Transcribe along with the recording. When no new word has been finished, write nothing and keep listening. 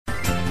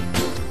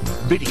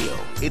Video.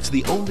 It's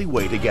the only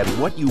way to get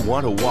what you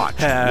want to watch.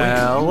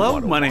 Hello,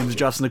 my name is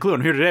Justin Decloux.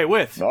 I'm here today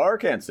with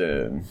Mark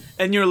Hanson.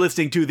 And you're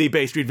listening to the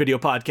Bay Street Video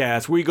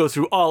Podcast, where we go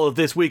through all of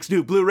this week's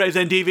new Blu-rays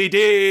and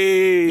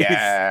DVDs.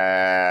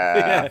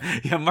 Yeah.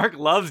 Mark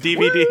loves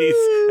DVDs.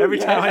 Woo, Every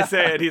time I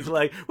say it, he's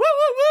like, woo, woo,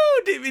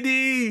 woo,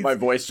 DVDs. My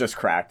voice just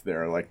cracked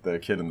there, like the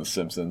kid in The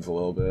Simpsons a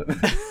little bit.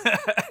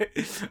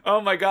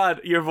 Oh my God,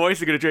 your voice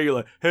is going to change. You're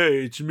like,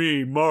 hey, it's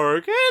me,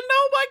 Mark. And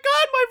oh my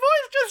God, my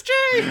voice just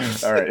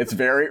changed. All right, it's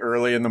very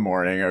early in the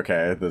morning.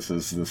 Okay, this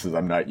is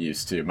I'm not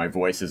used to. My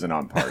voice isn't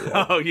on par yet.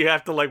 Oh, you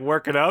have to like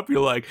work it up. You're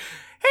like,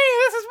 hey,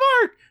 this is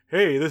Mark.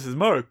 Hey, this is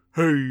Mark.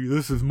 Hey,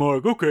 this is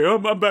Mark. Okay,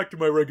 I'm back to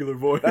my regular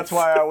voice. That's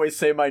why I always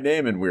say my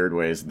name in weird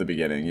ways at the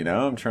beginning, you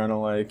know? I'm trying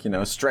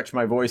to, stretch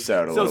my voice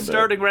out a little bit. So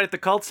starting right at the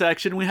cult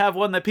section, we have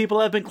one that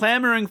people have been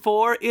clamoring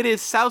for. It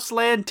is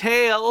Southland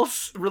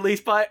Tales,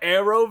 released by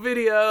Arrow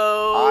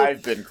Video.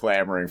 I've been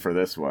clamoring for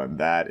this one.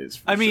 That is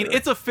for sure.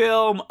 It's a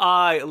film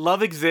I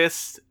love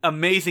exists,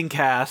 amazing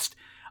cast.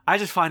 I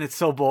just find it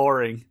so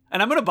boring.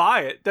 And I'm going to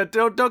buy it.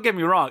 Don't get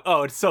me wrong.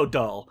 Oh, it's so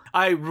dull.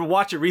 I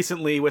watched it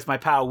recently with my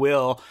pal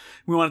Will.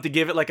 We wanted to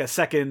give it like a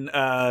second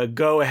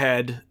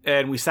go-ahead.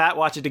 And we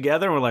watched it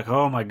together. And we're like,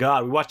 oh my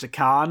God. We watched the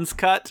Cannes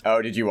cut.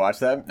 Oh, did you watch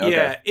that? Okay.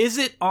 Yeah. Is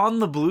it on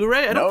the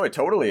Blu-ray? No, it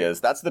totally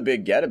is. That's the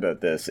big get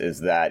about this,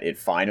 is that it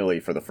finally,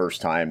 for the first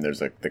time,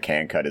 the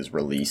Cannes cut is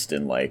released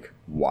in like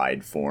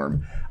wide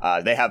form.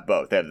 They have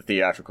both. They have the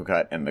theatrical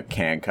cut and the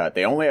Cannes cut.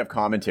 They only have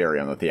commentary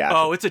on the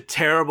theatrical. Oh, it's a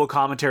terrible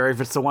commentary if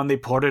it's the one they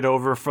ported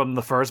over from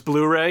the first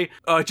Blu-ray.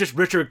 It's just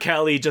Richard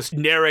Kelly just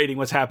narrating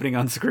what's happening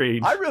on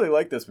screen. I really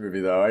like this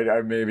movie, though.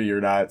 I maybe you're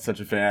not such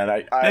a fan.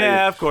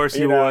 Yeah, of course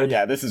you would.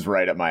 Yeah, this is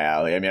right up my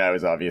alley. I mean, I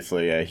was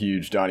obviously a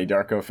huge Donnie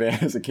Darko fan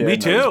as a kid. Me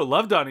too.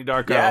 Love Donnie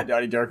Darko. Yeah,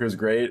 Donnie Darko's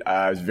great.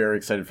 I was very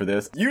excited for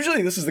this.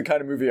 Usually this is the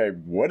kind of movie I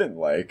wouldn't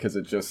like, because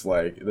it's just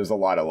like, there's a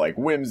lot of like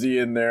whimsy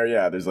in there.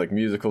 Yeah, there's like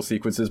musical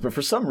sequences, but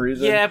for some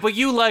reason... Yeah, but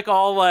you like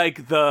all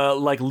like the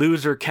like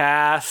loser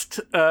cast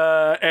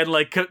and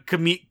like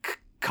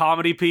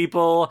comedy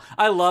people.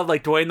 I love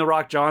like Dwayne The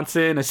Rock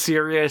Johnson, a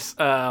serious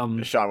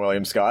Sean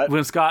William Scott.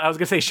 I was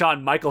gonna say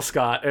Sean Michael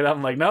Scott, and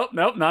I'm like, nope,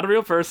 not a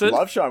real person.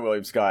 Love Sean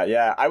William Scott.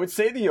 Yeah, I would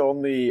say the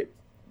only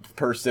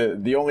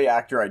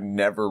actor I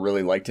never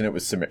really liked in it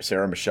was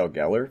Sarah Michelle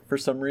Gellar for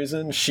some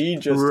reason. She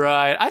just...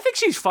 Right. I think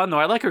she's fun though.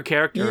 I like her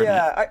character.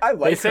 Yeah, I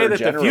like her. They say that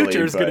the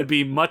future is but... going to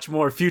be much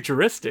more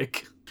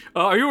futuristic.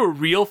 Are you a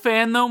real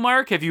fan, though,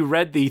 Mark? Have you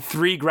read the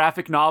 3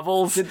 graphic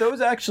novels? Did those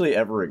actually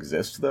ever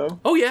exist, though?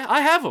 Oh, yeah,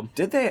 I have them.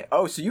 Did they?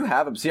 Oh, so you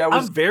have them. See,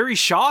 I'm very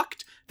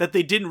shocked that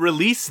they didn't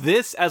release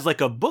this as like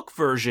a book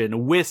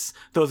version with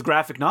those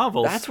graphic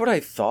novels. That's what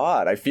I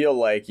thought. I feel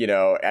like,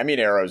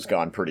 Arrow's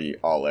gone pretty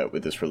all out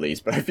with this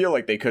release, but I feel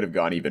like they could have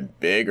gone even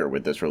bigger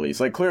with this release.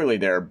 Like, clearly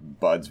they're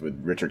buds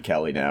with Richard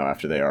Kelly now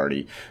after they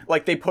already...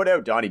 Like, they put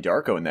out Donnie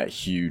Darko in that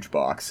huge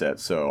box set,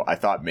 so I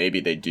thought maybe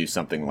they'd do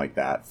something like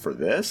that for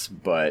this,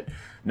 but...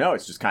 No,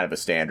 it's just kind of a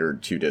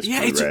standard 2-disc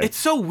Blu-ray. It's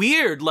so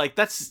weird. Like,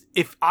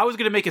 if I was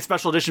going to make a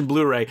special edition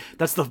Blu-ray,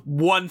 that's the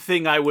one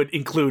thing I would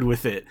include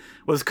with it,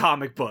 was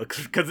comic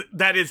books, because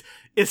that is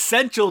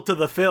essential to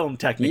the film,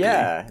 technically.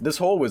 Yeah, this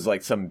whole was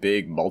like some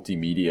big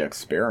multimedia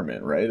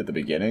experiment, right, at the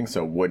beginning,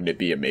 so wouldn't it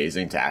be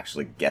amazing to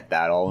actually get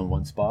that all in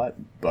one spot?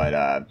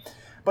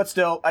 But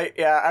still,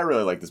 I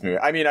really like this movie.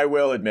 I mean, I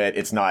will admit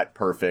it's not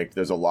perfect.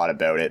 There's a lot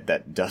about it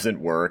that doesn't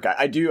work.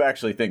 I do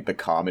actually think the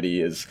comedy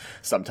is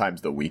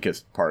sometimes the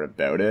weakest part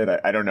about it.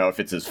 I don't know if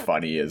it's as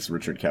funny as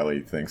Richard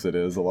Kelly thinks it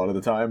is a lot of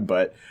the time,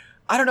 but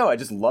I don't know. I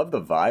just love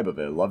the vibe of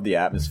it. Love the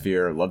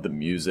atmosphere. Love the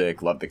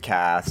music. Love the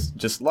cast.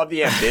 Just love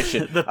the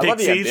ambition. I love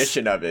the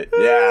ambition of it.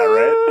 Yeah,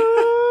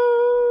 right?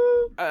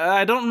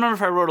 I don't remember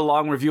if I wrote a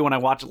long review when I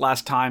watched it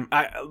last time.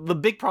 The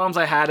big problems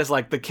I had is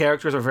like the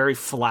characters are very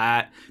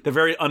flat. They're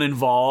very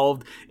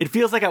uninvolved. It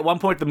feels like at one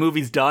point the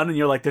movie's done and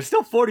you're like, there's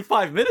still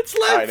 45 minutes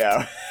left. I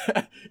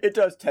know. It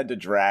does tend to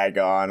drag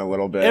on a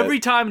little bit.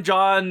 Every time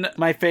John,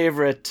 my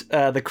favorite,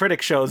 the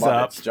critic shows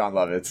up. John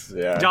Lovitz,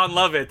 yeah. John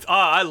Lovitz.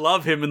 I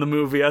love him in the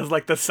movie as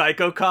like the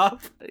psycho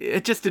cop.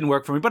 It just didn't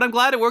work for me, but I'm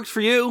glad it works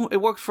for you.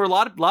 It works for a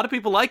lot of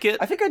people like it.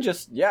 I think I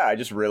just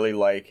really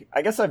like,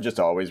 I guess I've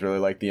just always really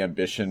liked the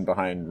ambition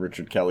behind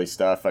Richard Kelly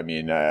stuff. I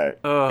mean,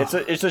 it's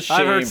a shame.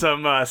 I've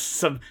heard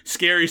some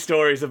scary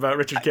stories about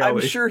Richard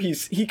Kelly. I'm sure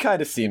he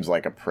kind of seems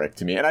like a prick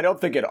to me, and I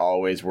don't think it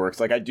always works.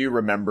 Like, I do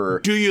remember...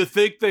 Do you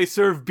think they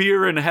serve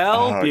beer in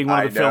hell? Being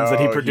one of the films that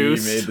he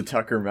produced. He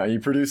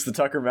produced the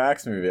Tucker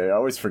Max movie. I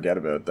always forget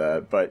about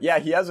that. But yeah,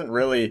 he hasn't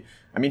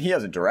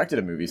directed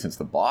a movie since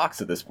The Box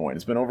at this point.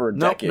 It's been over a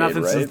decade,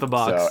 nothing right? Since The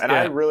Box. So,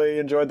 I really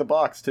enjoyed The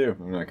Box too.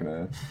 I'm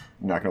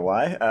not gonna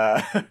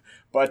lie.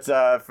 But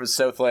for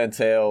Southland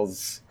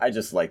Tales, I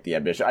just like the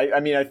ambition. I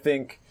mean, I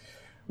think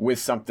with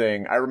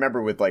something, I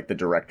remember with like the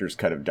director's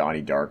cut of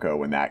Donnie Darko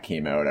when that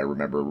came out, I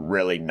remember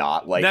really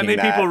not liking that. That made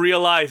people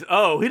realize,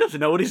 oh, he doesn't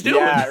know what he's doing.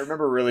 Yeah, I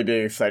remember really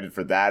being excited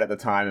for that at the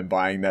time and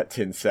buying that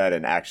tin set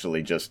and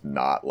actually just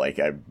not, like,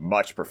 I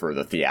much prefer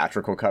the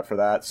theatrical cut for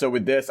that. So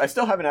with this, I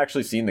still haven't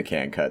actually seen the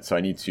can cut, so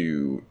I need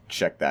to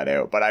check that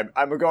out. But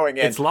I'm going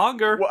in. It's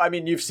longer. Well, I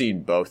mean, you've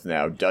seen both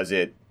now.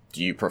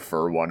 Do you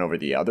prefer one over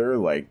the other?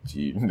 Like,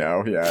 do you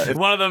know? Yeah.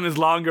 One of them is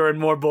longer and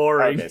more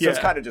boring. Okay, so it's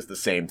kind of just the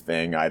same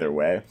thing either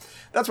way.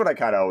 That's what I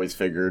kind of always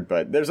figured,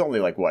 but there's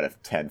only like, what, a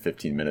 10,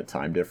 15-minute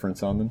time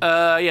difference on them?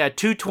 Yeah,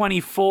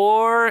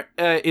 2:24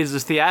 is the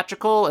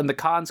theatrical, and the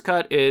Cannes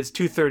cut is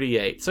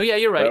 2:38. So yeah,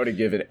 you're right. I would have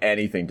given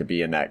anything to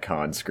be in that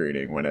con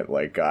screening when it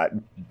like got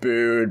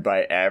booed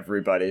by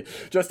everybody.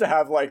 Just to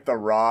have like The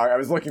Rock. I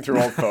was looking through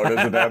old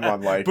photos of them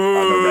on like on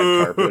the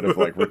red carpet of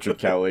like Richard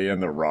Kelly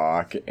and The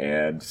Rock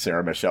and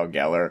Sarah Michelle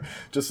Gellar,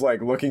 just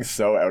like looking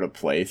so out of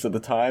place at the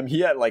time.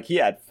 He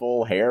had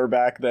full hair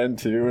back then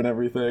too and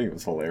everything. It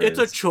was hilarious.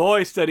 It's a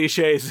choice that he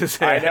shaves his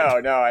head.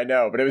 I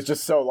know, but it was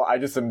just so, I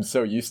just am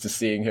so used to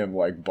seeing him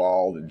like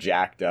bald and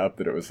jacked up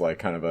that it was like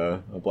kind of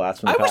a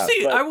blast from the past.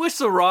 I wish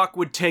The Rock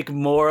would take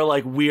more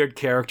like weird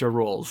character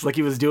roles like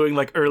he was doing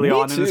like early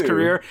on in his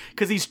career,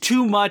 because he's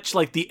too much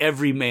like the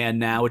everyman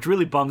now, which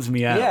really bums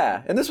me out.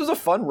 Yeah, and this was a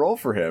fun role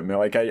for him.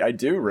 Like I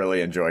do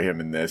really enjoy him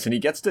in this, and he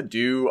gets to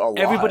do a lot.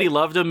 Everybody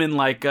loved him in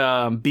like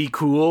Be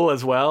Cool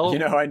as well. You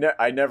know,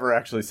 I never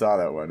actually saw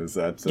that one. Is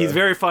that he's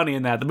very funny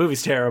in that. The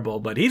movie's terrible,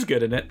 but he's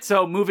good in it.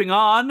 So moving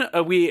on,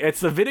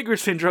 it's the Vinegar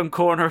Syndrome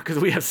corner because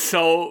we have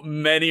so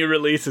many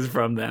releases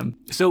from them.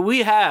 So we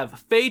have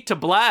Fade to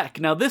Black.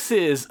 Now this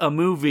is a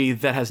movie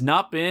that has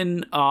not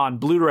been on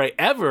Blu-ray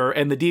ever,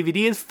 and the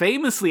DVD is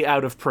famously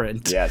out of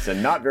print. Yes,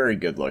 and not very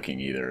good looking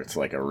either. It's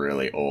like a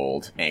really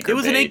old Anchor Bay. It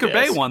was an Anchor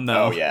Bay one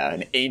though. Oh yeah,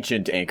 an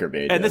ancient Anchor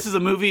Bay. And this is a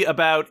movie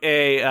about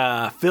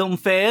a film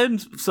fan,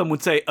 some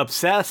would say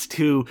obsessed,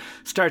 who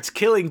starts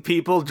killing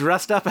people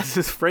dressed up as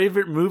his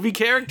favorite movie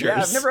characters.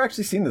 Yeah, I've never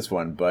actually seen this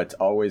one, but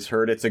always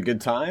heard it's a good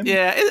time.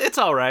 Yeah, it's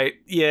all right.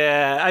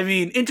 Yeah, I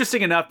mean,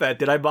 interesting enough that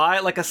did I buy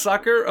it like a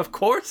sucker? Of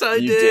course I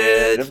did. You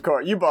did, of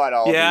course. You bought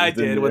all. Yeah,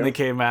 these, I did when they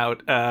came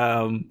out.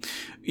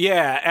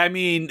 Yeah, I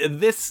mean,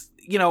 this,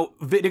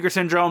 Vinegar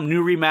Syndrome,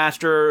 new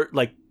remaster,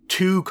 like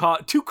two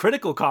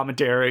critical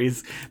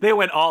commentaries. They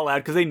went all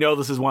out because they know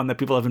this is one that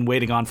people have been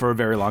waiting on for a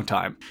very long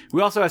time.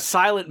 We also have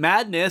Silent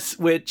Madness,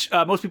 which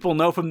most people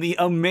know from the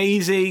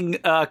amazing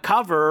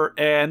cover,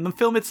 and the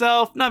film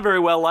itself, not very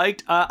well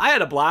liked. I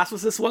had a blast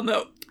with this one,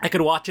 though. I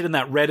could watch it in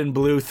that red and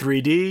blue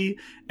 3D,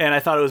 and I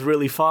thought it was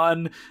really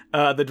fun.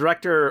 The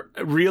director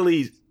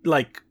really,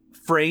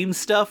 frame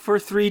stuff for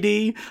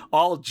 3D,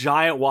 all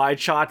giant wide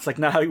shots, like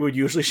not how you would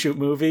usually shoot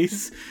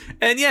movies.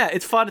 And yeah,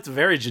 it's fun. It's a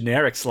very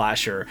generic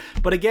slasher,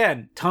 but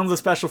again, tons of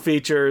special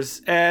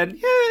features. And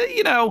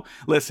yeah,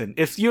 listen,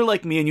 if you're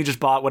like me and you just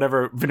bought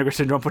whatever Vinegar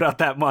Syndrome put out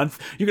that month,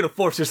 you're gonna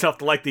force yourself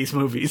to like these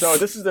movies. So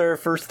this is their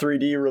first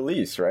 3D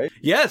release, right?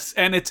 Yes,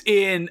 and it's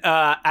in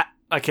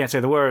I can't say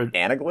the word.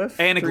 Anaglyph?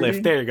 Anaglyph,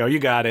 3D? there you go, you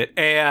got it.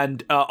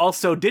 And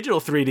also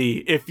digital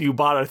 3D if you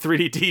bought a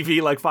 3D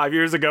TV like 5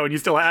 years ago and you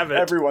still have it.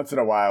 Every once in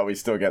a while, we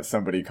still get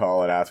somebody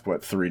call and ask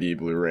what 3D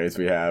Blu-rays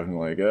we have, and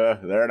like,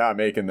 they're not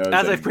making those As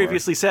anymore. I've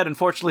previously said,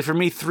 unfortunately for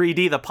me,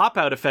 3D, the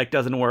pop-out effect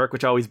doesn't work,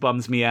 which always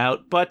bums me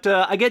out. But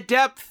I get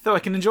depth, so I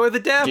can enjoy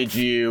the depth.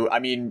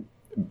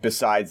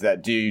 Besides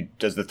that,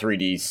 does the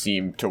 3D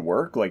seem to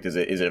work? Like, is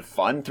it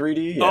fun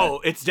 3D? Yeah. Oh,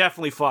 it's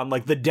definitely fun.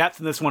 Like, the depth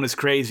in this one is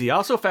crazy. I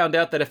also found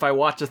out that if I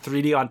watch a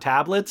 3D on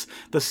tablets,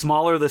 the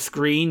smaller the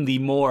screen, the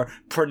more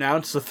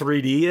pronounced the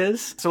 3D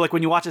is. So, like,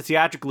 when you watch it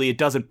theatrically, it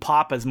doesn't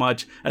pop as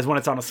much as when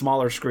it's on a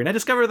smaller screen. I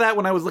discovered that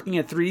when I was looking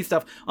at 3D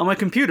stuff on my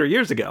computer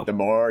years ago. The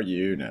more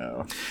you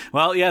know.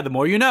 Well, yeah, the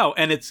more you know.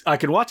 And I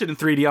can watch it in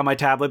 3D on my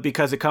tablet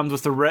because it comes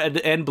with the red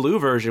and blue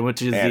version,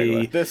 which is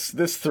anyway, this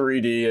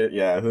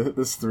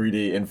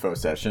 3D info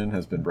session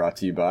has been brought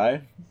to you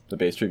by the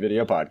Bay Street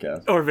Video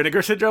Podcast. Or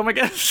Vinegar Syndrome, I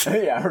guess.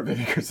 Yeah, or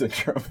Vinegar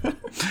Syndrome.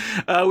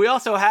 We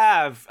also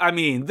have,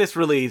 this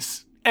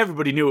release,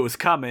 everybody knew it was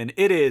coming.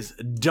 It is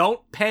Don't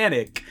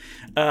Panic,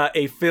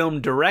 a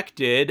film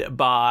directed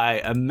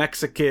by a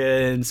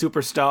Mexican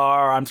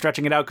superstar. I'm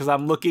stretching it out because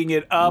I'm looking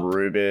it up.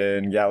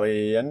 Ruben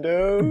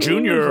Galindo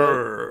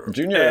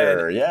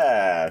Jr.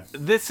 Yeah.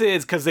 This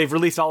is because they've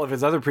released all of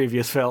his other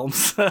previous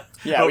films.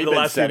 Yeah, over the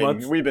last few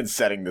months. We've been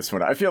setting this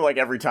one. I feel like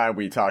every time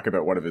we talk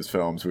about one of his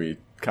films, we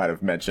kind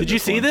of mentioned. Did you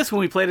see this when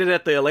we played it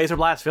at the Laser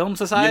Blast Film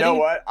Society? You know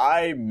what?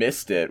 I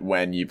missed it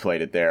when you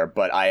played it there,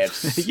 but I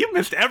have. You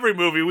missed every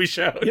movie we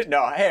showed.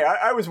 No, hey,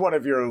 I was one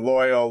of your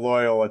loyal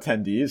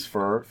attendees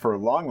for a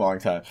long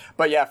time.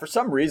 But yeah, for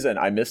some reason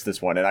I missed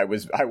this one, and I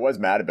was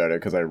mad about it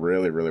because I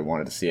really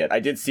wanted to see it. I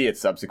did see it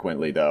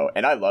subsequently though,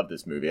 and I love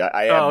this movie.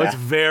 It's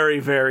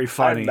very, very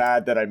funny. I'm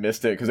mad that I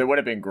missed it because it would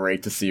have been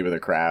great to see with a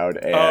crowd,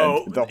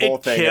 and the whole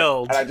thing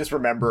killed. And I just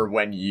remember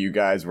when you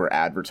guys were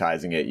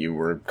advertising it, you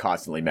were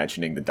constantly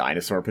mentioning the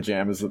dinosaur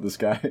pajamas that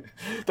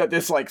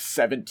this like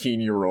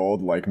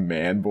 17-year-old like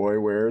man boy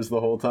wears the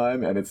whole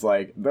time, and it's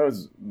like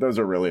those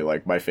are really like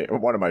like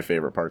one of my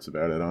favorite parts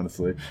about it,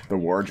 honestly. The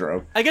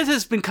wardrobe. I guess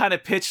it's been kind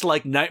of pitched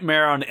like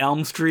Nightmare on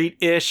Elm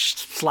Street-ish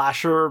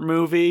slasher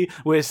movie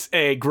with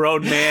a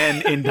grown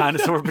man in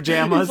dinosaur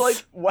pajamas.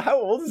 He's like, how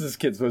old is this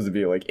kid supposed to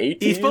be? Like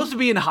 18? He's supposed to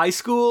be in high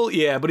school,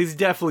 yeah, but he's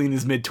definitely in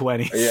his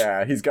mid-20s.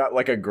 Yeah, he's got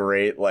like a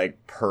great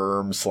like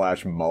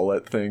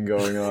perm/mullet thing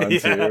going on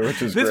too,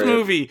 which is this great.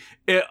 Movie,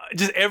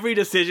 just every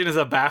decision is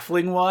a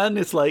baffling one.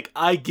 It's like,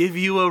 I give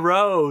you a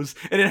rose,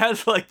 and it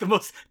has like the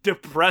most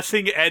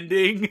depressing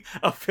ending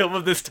a film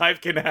of this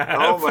type can have.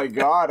 Oh my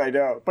god, I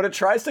know. But it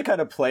tries to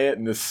kind of play it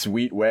in this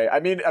sweet way. I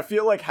mean, I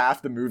feel like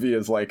half the movie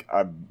is like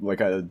a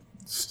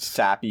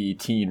sappy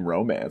teen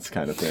romance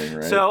kind of thing,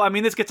 right? So, I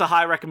mean, this gets a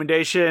high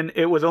recommendation.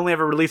 It was only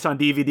ever released on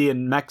DVD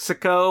in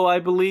Mexico, I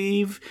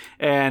believe.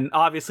 And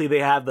obviously they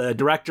have the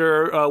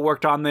director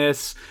worked on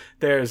this.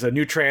 There's a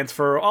new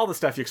transfer, all the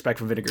stuff you expect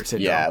from Vinegar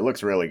Syndrome. Yeah, it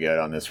looks really good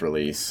on this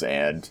release,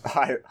 and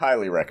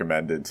highly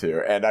recommended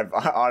too. And I've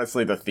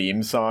honestly the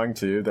theme song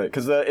too,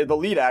 because the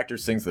lead actor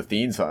sings the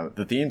theme song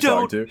too.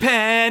 Don't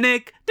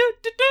panic.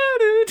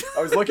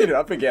 I was looking it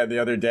up again the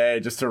other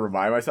day just to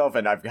remind myself,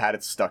 and I've had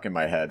it stuck in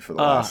my head for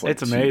the last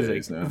it's 2 amazing.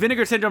 days now.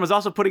 Vinegar Syndrome is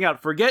also putting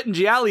out Forgetting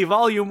GIALLI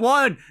Volume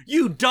 1.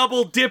 You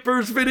double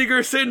dippers,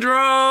 Vinegar Syndrome.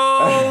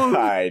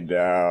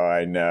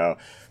 I know.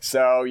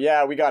 So,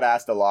 yeah, we got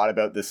asked a lot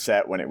about this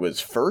set when it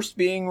was first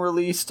being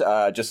released,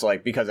 just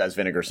like because as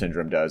Vinegar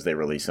Syndrome does, they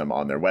release them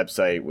on their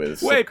website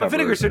with Wait, but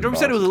Vinegar Syndrome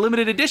said it was a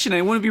limited edition and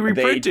it wouldn't be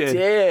reprinted.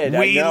 They did.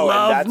 We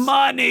love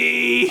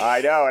money.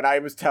 I know, and I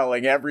was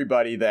telling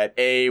everybody that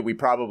A, we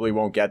probably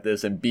won't get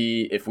this, and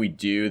B, if we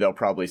do, they'll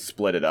probably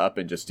split it up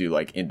and just do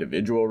like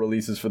individual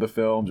releases for the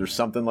films or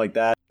something like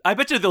that. I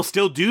bet you they'll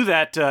still do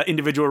that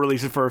individual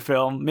releases for a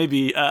film,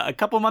 maybe a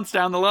couple months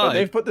down the line. But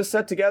they've put this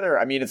set together.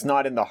 I mean, it's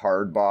not in the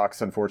hard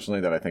box, unfortunately,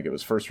 that I think it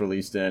was first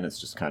released in.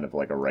 It's just kind of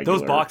like a regular...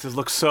 Those boxes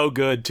look so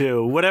good,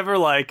 too. Whatever,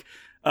 like...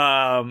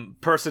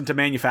 person to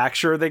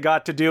manufacture they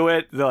got to do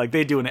it,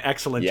 they do an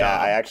excellent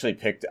job.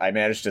 I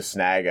managed to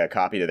snag a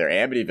copy of their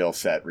Amityville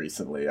set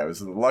recently. I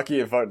was lucky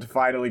to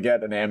finally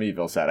get an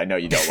Amityville set. I know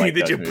you don't like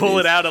Did you pull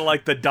it out of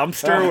like the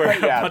dumpster where a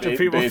bunch of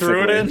people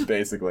threw it in?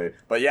 Basically.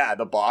 But yeah,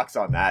 the box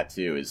on that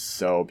too is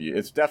so beautiful.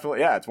 It's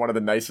definitely, it's one of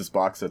the nicest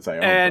box sets I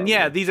own. And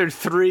probably. These are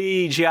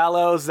 3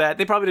 giallos that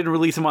they probably didn't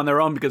release them on their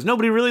own because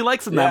nobody really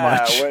likes them that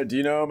much. Do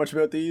you know much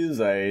about these?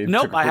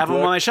 Nope, I have them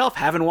on my shelf.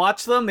 Haven't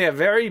watched them. They have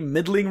very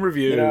middling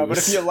reviews. But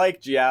if you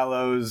like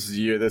giallos,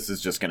 this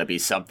is just going to be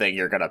something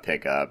you're going to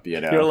pick up,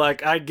 You're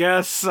like, I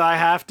guess I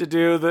have to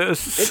do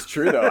this. It's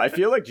true, though. I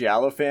feel like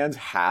giallo fans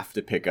have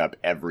to pick up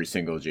every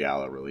single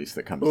giallo release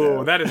that comes out.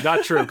 Oh, that is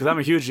not true, because I'm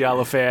a huge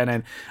giallo fan,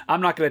 and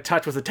I'm not going to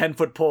touch with a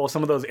 10-foot pole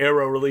some of those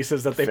Arrow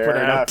releases that they put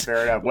out.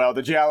 Fair enough. Well,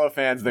 the giallo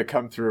fans that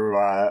come through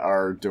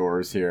our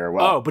doors here...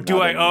 Well, but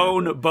do I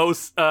own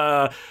both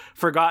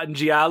Forgotten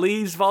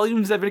Gialli's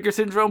volumes that Vinegar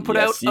Syndrome put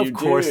out? Of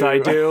course I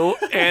do.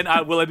 And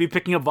will I be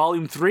picking up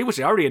Volume 3,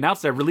 which they already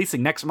announced they're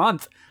releasing next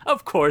month?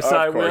 Of course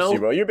I will. Of course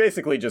you will. You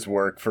basically just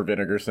work for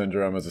Vinegar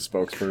Syndrome as a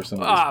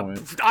spokesperson at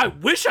this point. I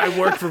wish I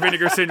worked for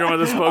Vinegar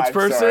Syndrome as a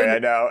spokesperson. I'm sorry, I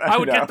know. I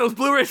would get those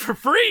Blu-rays for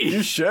free.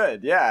 You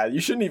should, yeah. You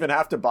shouldn't even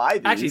have to buy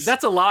these. Actually,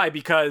 that's a lie,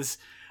 because...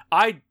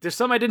 there's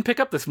some I didn't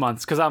pick up this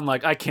month because I'm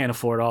like, I can't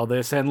afford all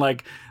this. And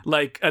like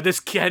this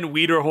Ken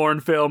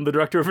Wiederhorn film, the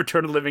director of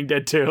Return of the Living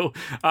Dead 2,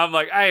 I'm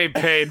like, I ain't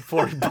paying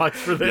 $40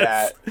 for this.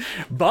 Yeah.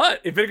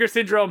 But if Vinegar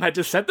Syndrome had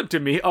just sent them to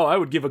me, I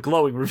would give a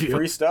glowing review.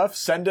 Free stuff,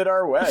 send it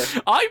our way.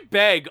 I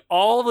beg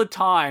all the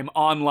time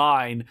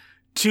online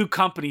to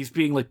companies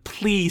being like,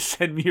 please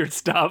send me your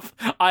stuff.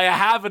 I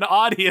have an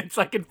audience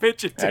I can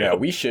pitch it to. I know,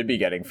 we should be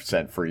getting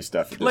sent free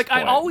stuff at this point.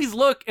 I always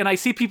look and I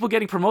see people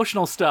getting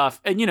promotional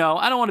stuff, and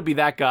I don't want to be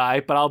that guy,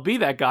 but I'll be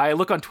that guy. I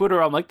look on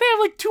Twitter, I'm like, they have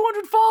like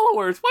 200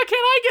 followers. Why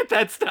can't I get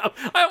that stuff?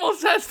 I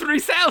almost has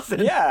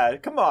 3,000. Yeah,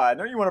 come on.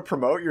 Don't you want to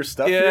promote your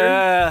stuff here?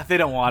 Yeah, they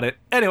don't want it.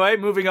 Anyway,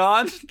 moving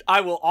on.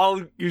 I'm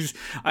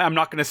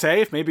not going to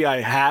say if maybe I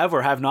have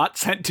or have not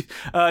sent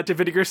to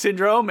Vinegar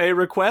Syndrome a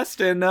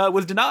request and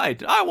was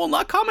denied. I will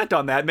not comment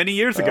on that many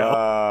years ago.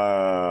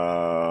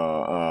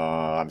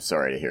 I'm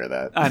sorry to hear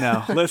that. I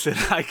know. Listen,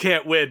 I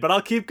can't win, but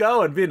I'll keep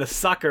going, being a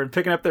sucker and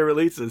picking up their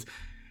releases.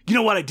 You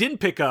know what I didn't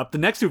pick up? The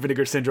next 2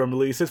 Vinegar Syndrome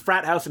releases,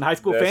 Frat House and High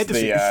School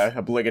Fantasies. The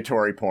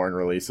obligatory porn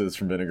releases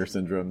from Vinegar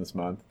Syndrome this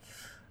month.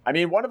 I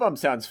mean, one of them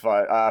sounds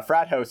fun.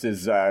 Frat House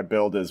is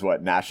billed as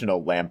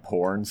National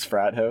Lampoon's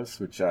Frat House,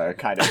 which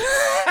kind of...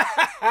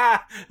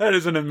 That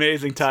is an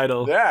amazing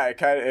title. Yeah,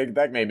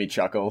 that made me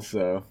chuckle,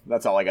 so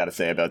that's all I got to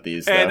say about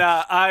these. And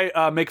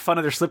I make fun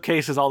of their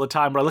slipcases all the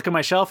time, but I look at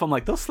my shelf, I'm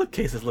like, those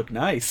slipcases look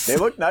nice. They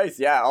look nice,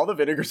 yeah. All the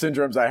Vinegar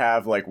Syndromes I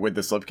have, with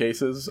the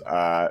slipcases,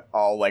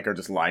 all are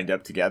just lined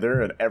up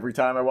together, and every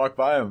time I walk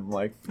by, I'm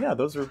like, yeah,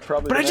 those are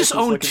probably... But I just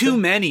own too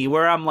many,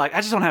 where I'm like, I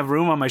just don't have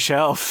room on my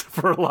shelf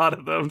for a lot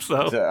of them,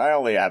 so... I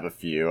only have a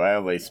few. I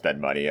only spend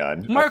money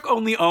on... Mark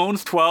only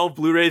owns 12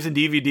 Blu-rays and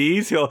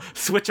DVDs. He'll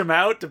switch them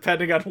out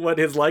depending on what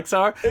his likes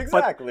are.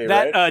 Exactly,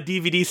 but that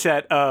DVD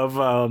set of,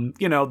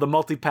 the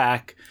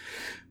multi-pack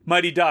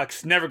Mighty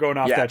Ducks, never going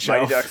off that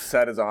shelf. Mighty Ducks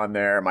set is on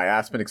there, my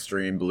Aspen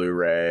Extreme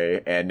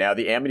Blu-ray, and now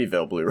the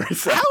Amityville Blu-ray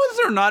set. How has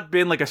there not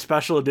been like a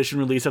special edition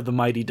release of the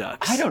Mighty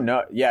Ducks? I don't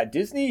know. Yeah,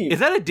 Disney... Is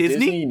that a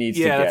Disney? Disney needs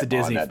to that's get a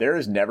Disney. on that. There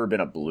has never been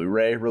a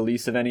Blu-ray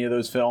release of any of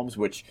those films,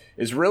 which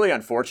is really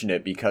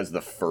unfortunate because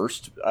the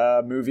first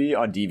movie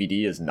on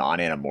DVD is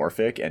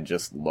non-anamorphic and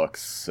just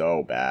looks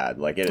so bad.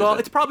 Like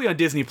it's probably on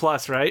Disney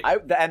Plus, right?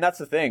 And that's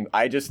the thing.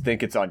 I just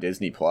think it's on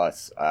Disney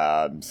Plus.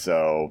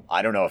 So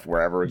I don't know if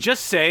we're ever...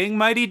 Just saying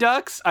Mighty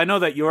Ducks, I know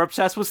that you're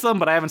obsessed with them,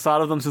 but I haven't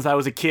thought of them since I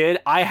was a kid.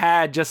 I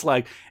had just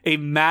like a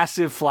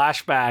massive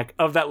flashback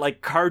of that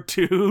like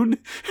cartoon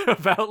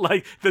about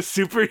like the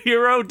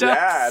superhero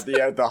ducks.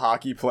 Yeah, the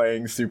hockey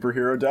playing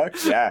superhero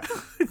ducks. Yeah.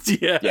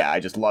 Yeah, I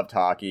just loved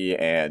hockey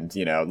and,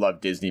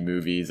 loved Disney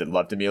movies and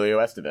loved Emilio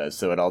Estevez.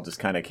 So it all just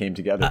kind of came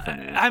together for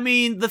me. I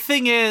mean, the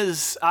thing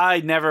is,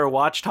 I never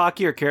watched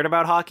hockey or cared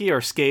about hockey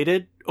or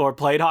skated or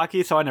played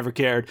hockey, so I never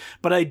cared.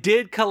 But I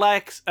did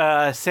collect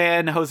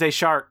San Jose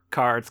Shark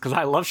cards because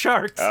I love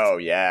sharks. Oh,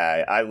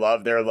 yeah. I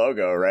love their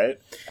logo, right?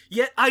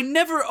 Yet I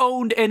never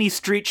owned any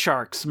Street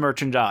Sharks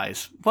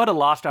merchandise. What a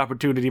lost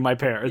opportunity, my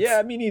parents.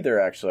 Yeah, me neither,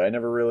 actually. I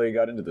never really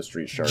got into the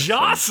Street Sharks.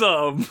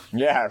 Awesome!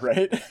 Yeah,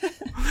 right?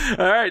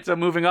 All right, so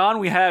moving on,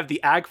 we have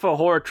the AGFA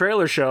horror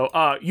trailer show.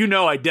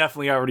 I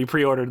definitely already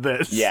pre-ordered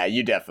this. Yeah,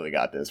 you definitely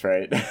got this,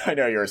 right? I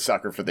know you're a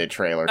sucker for the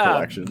trailer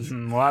collections.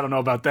 Well, I don't know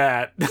about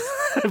that.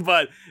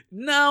 But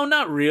no,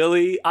 not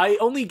really. I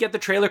only get the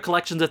trailer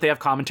collections if they have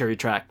commentary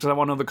tracks, because I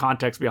want to know the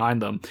context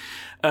behind them.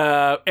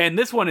 And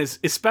this one is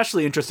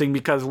especially interesting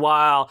because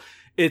while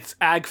it's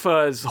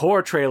AGFA's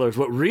horror trailers,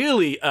 what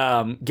really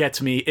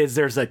gets me is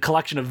there's a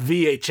collection of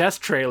VHS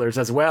trailers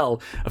as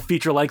well, a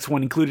feature-length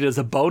one included as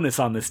a bonus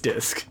on this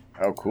disc.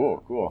 Oh,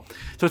 cool.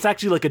 So it's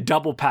actually like a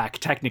double pack,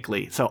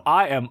 technically. So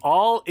I am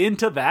all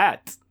into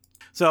that.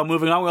 So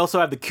moving on, we also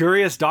have The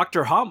Curious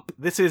Dr. Hump.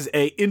 This is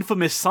a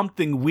infamous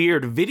Something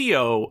Weird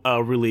video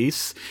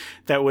release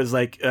that was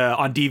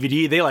on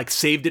DVD. They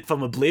saved it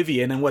from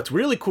oblivion. And what's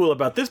really cool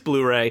about this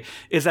Blu-ray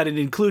is that it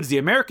includes the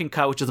American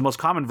cut, which is the most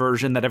common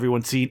version that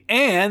everyone's seen,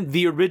 and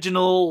the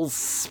original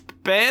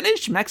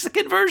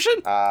Mexican version?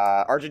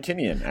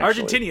 Argentinian,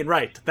 actually. Argentinian,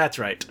 right. That's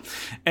right.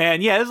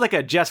 And yeah, it's like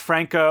a Jess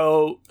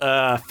Franco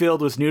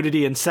filled with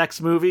nudity and sex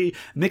movie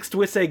mixed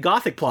with a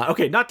gothic plot.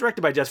 Okay, not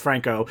directed by Jess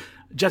Franco.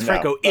 Jess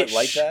Franco-ish.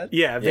 Like that?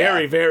 Yeah,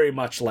 very, very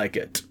much like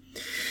it.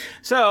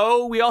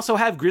 So, we also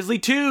have Grizzly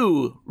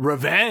 2,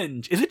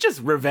 Revenge. Is it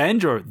just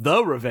Revenge or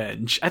The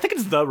Revenge? I think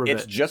it's The Revenge.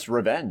 It's just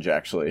Revenge,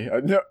 actually.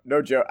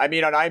 No joke. I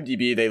mean, on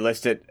IMDb, they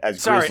list it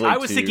as Grizzly 2. Sorry, I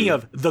was thinking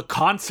of The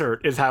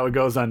Concert is how it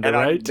goes under, and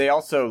right? They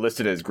also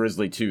listed it as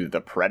Grizzly 2,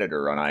 The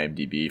Predator on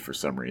IMDb for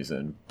some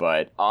reason.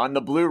 But on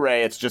the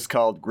Blu-ray, it's just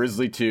called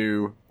Grizzly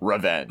 2,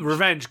 Revenge.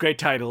 Revenge, great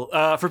title.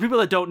 For people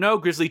that don't know,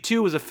 Grizzly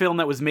 2 was a film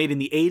that was made in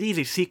the 80s,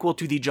 a sequel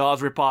to the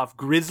Jaws ripoff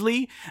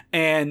Grizzly.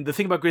 And the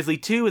thing about Grizzly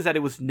 2 is that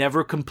it was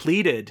never completed.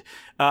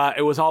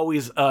 It was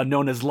always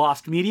known as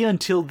lost media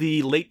until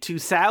the late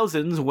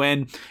 2000s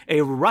when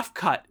a rough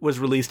cut was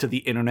released to the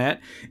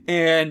internet.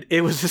 And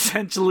it was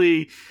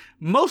essentially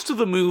most of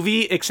the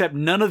movie, except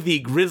none of the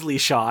Grizzly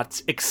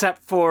shots,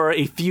 except for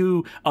a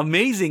few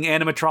amazing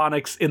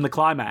animatronics in the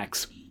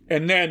climax.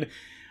 And then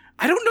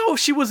I don't know if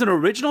she was an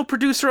original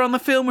producer on the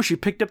film or she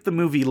picked up the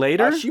movie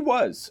later. She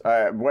was.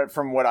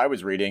 From what I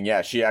was reading,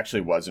 yeah, she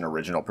actually was an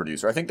original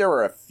producer. I think there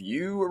were a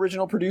few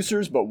original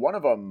producers, but one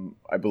of them,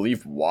 I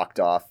believe,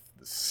 walked off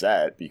the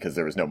set because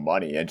there was no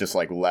money and just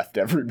left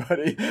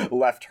everybody,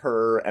 left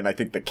her and I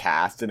think the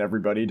cast and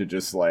everybody to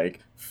just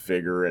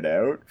figure it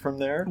out from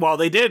there. Well,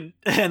 they didn't,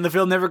 and the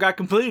film never got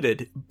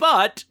completed.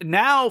 But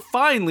now,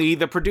 finally,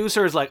 the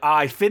producer is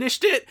I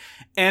finished it,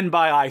 and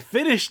by I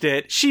finished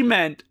it, she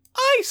meant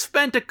I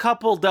spent a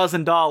couple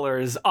 $dozen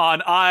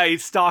on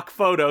stock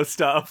photo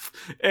stuff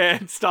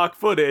and stock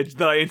footage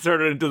that I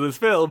inserted into this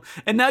film,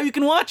 and now you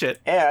can watch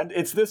it. And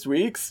it's this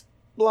week's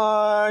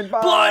Blind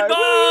Buy! Blind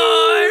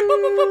Buy!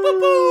 Boo, boo, boo, boo,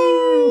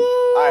 boo.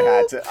 I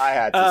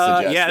had to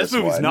suggest yeah, this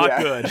movie's one.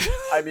 not good.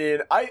 I mean,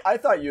 I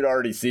thought you'd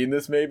already seen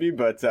this maybe,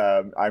 but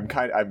I'm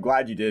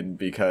glad you didn't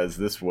because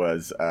this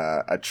was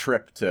a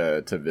trip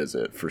to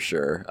visit for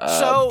sure.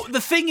 So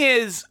the thing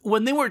is,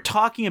 when they were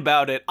talking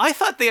about it, I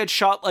thought they had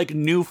shot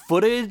new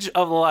footage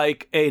of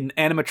an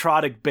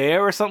animatronic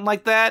bear or something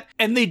like that,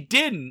 and they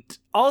didn't.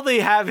 All they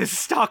have is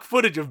stock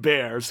footage of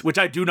bears, which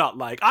I do not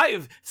like. I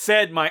have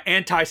said my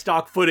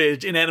anti-stock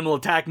footage in animal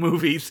attack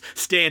movies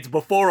stance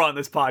before on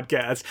this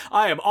podcast.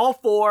 I am all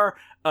for,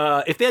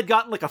 if they had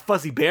gotten a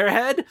fuzzy bear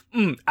head,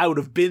 I would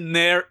have been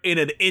there in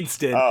an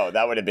instant. Oh,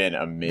 that would have been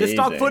amazing. The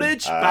stock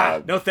footage?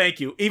 No thank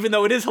you. Even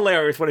though it is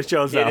hilarious when it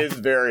shows up. It is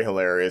very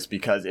hilarious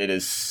because it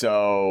is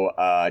so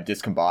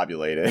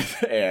discombobulated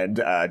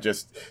and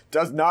just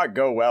does not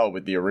go well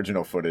with the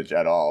original footage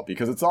at all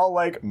because it's all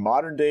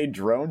modern day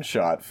drone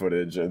shot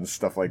footage and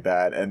stuff like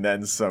that, and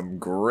then some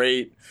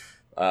great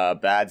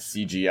bad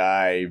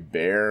CGI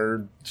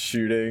bear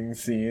shooting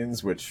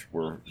scenes, which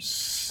were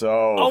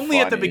so only funny.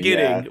 At the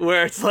beginning,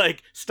 where it's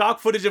stock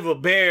footage of a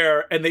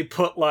bear, and they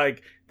put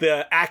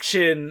the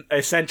Action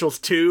Essentials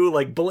 2,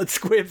 like bullet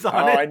squibs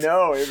on it. Oh, I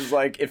know. It was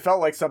like, it felt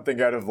like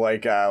something out of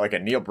like a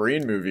Neil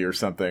Breen movie or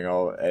something.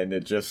 Oh, and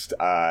it just,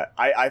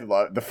 I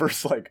love the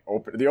first like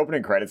the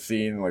opening credits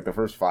scene. Like the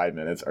first 5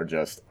 minutes are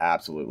just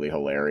absolutely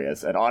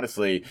hilarious. And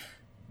honestly,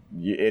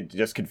 it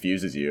just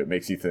confuses you. It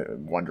makes you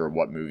wonder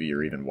what movie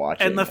you're even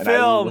watching. And the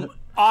film,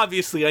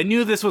 obviously, I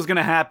knew this was going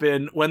to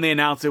happen when they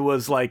announced it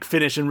was like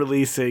finished and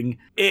releasing.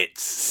 It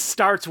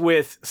starts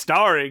with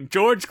starring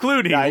George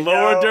Clooney,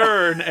 Laura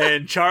Dern,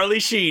 and Charlie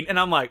Sheen. And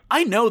I'm like,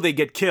 I know they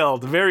get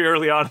killed very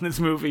early on in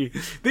this movie.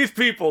 These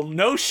people,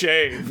 no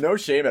shame. No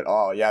shame at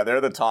all. Yeah,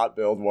 they're the top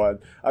billed one.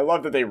 I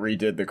love that they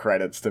redid the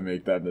credits to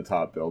make them the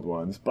top billed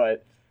ones.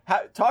 But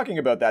talking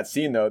about that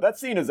scene, though, that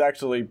scene is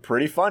actually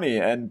pretty funny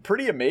and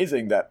pretty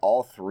amazing that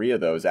all three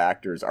of those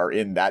actors are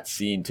in that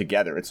scene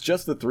together. It's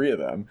just the three of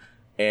them.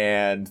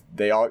 And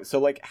they all, so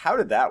like, how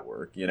did that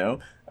work, you know?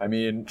 I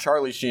mean,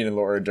 Charlie Sheen and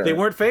Laura Dern. They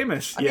weren't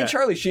famous. I mean,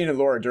 Charlie Sheen and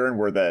Laura Dern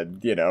were the,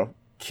 you know,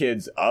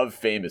 kids of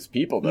famous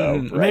people, though.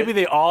 Right? Maybe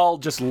they all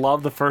just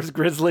loved the first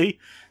Grizzly.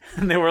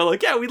 And they were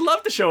like, yeah, we'd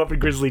love to show up in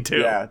Grizzly too.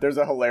 Yeah, there's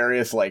a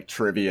hilarious like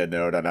trivia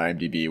note on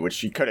IMDb, which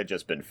she could have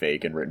just been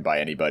fake and written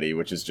by anybody,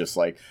 which is just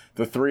like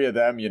the three of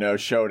them, you know,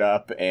 showed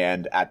up,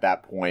 and at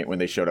that point when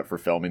they showed up for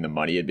filming, the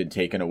money had been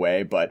taken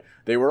away, but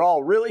they were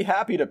all really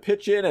happy to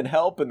pitch in and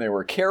help, and they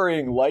were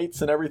carrying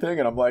lights and everything,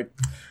 and I'm like,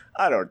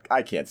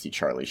 I can't see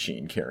Charlie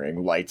Sheen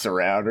carrying lights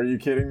around. Are you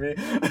kidding me?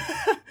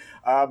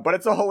 But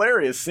it's a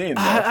hilarious scene.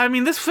 I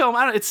mean, this film,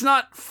 it's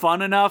not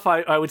fun enough,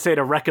 I would say,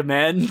 to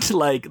recommend,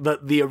 like,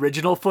 the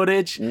original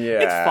footage. Yeah.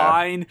 It's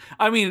fine.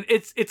 I mean,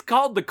 it's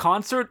called The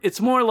Concert.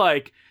 It's more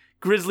like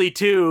Grizzly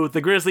 2.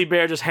 The grizzly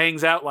bear just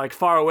hangs out, like,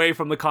 far away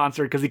from the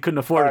concert because he couldn't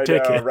afford a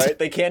ticket. Know, right?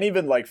 They can't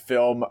even, like,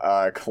 film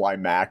a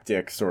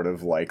climactic sort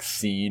of, like,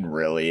 scene,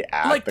 really,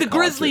 at like, the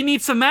grizzly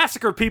needs to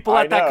massacre people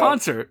at that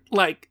concert.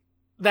 Like,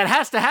 that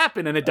has to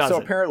happen, and it doesn't.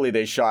 So apparently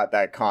they shot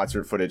that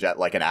concert footage at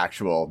like an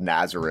actual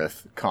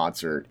Nazareth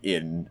concert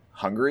in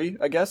Hungary,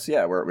 I guess.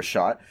 Yeah, where it was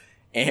shot.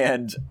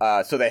 And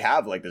so they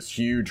have like this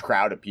huge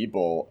crowd of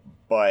people,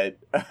 but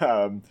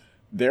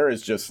there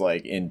is just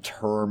like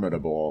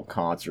interminable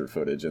concert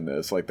footage in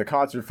this. Like the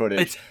concert footage.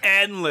 It's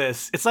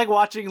endless. It's like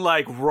watching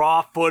like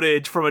raw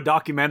footage from a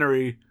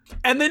documentary.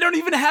 And they don't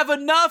even have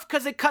enough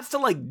because it cuts to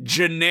like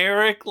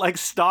generic, like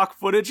stock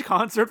footage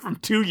concert from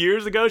 2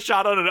 years ago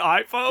shot on an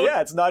iPhone.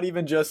 Yeah, it's not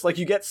even just like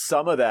you get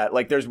some of that.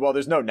 Like there's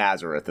no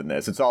Nazareth in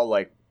this. It's all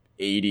like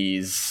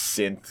 80s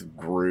synth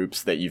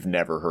groups that you've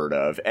never heard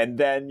of. And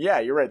then, yeah,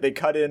 you're right. They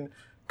cut in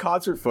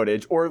concert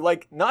footage, or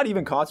like not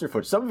even concert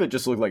footage. Some of it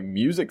just looked like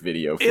music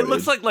video footage. It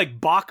looks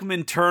like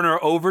Bachman Turner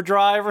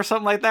Overdrive or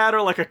something like that,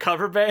 or like a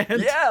cover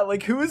band. Yeah,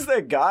 like who is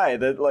that guy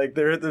that like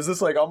there's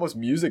this like almost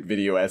music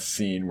video-esque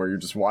scene where you're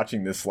just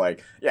watching this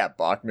like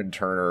Bachman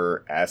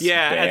Turner-esque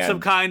band. At some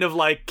kind of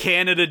like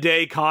Canada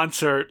Day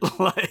concert.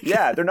 Like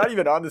yeah, they're not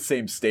even on the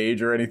same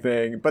stage or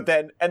anything. But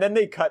then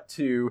they cut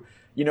to,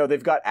 you know,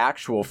 they've got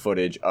actual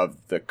footage of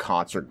the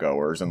concert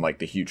goers and like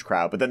the huge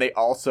crowd, but then they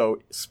also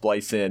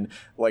splice in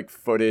like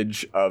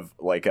footage of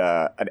like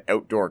an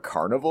outdoor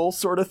carnival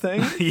sort of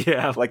thing.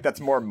 Yeah. Like that's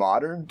more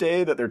modern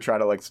day that they're trying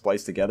to like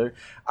splice together.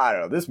 I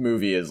don't know. This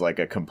movie is like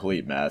a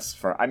complete mess.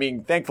 I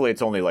mean, thankfully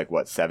it's only like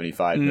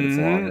 75 minutes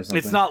long or something.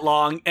 It's not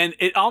long, and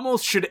it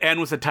almost should end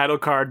with a title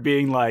card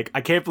being like,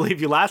 I can't believe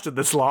you lasted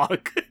this long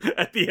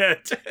at the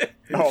end.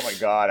 Oh my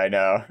God, I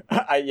know.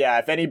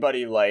 If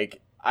anybody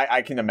like,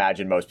 I can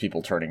imagine most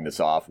people turning this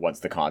off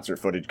once the concert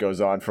footage goes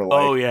on for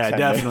like 10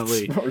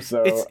 definitely or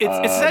so. It's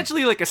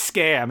essentially like a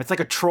scam. It's like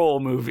a troll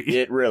movie.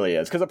 It really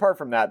is. Because apart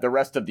from that, the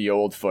rest of the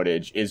old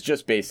footage is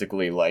just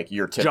basically like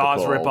your typical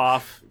Jaws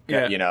ripoff.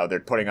 Yeah. You know, they're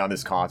putting on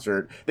this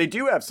concert. They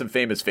do have some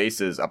famous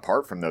faces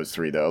apart from those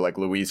three, though. Like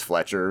Louise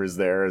Fletcher is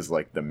there as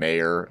like the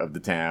mayor of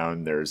the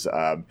town. There's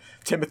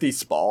Timothy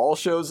Spall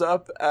shows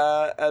up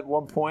at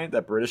one point,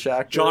 that British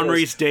actor. John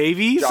Rhys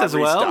Davies as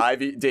well.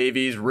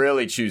 Davies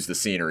really chews the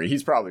scenery.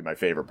 He's probably my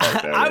favorite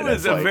part there. I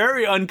was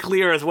very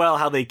unclear as well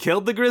how they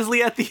killed the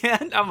grizzly at the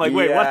end. I'm like,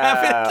 wait, what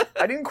happened?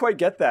 I didn't quite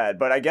get that,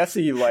 but I guess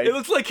he like... It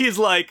looks like he's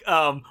like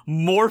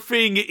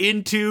morphing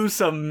into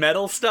some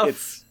metal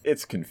stuff.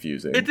 It's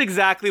confusing. It's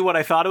exactly what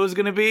I thought it was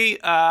going to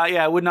be.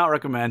 I would not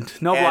recommend.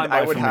 No blind buy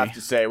for me. I would have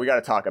to say, we got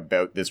to talk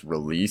about this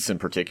release in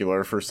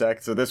particular for a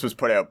sec. So this was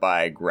put out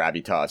by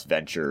Gravitas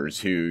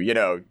Ventures, who, you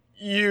know,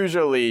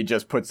 usually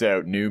just puts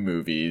out new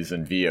movies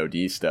and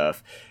VOD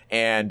stuff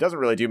and doesn't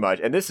really do much.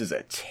 And this is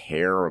a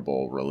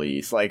terrible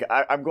release. Like,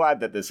 I'm glad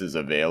that this is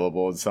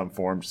available in some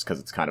form just because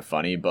it's kind of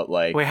funny, but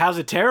like... Wait, how's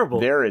it terrible?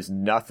 There is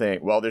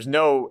nothing... Well, there's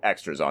no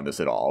extras on this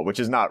at all, which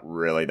is not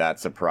really that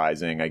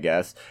surprising, I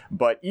guess.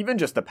 But even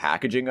just the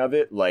packaging of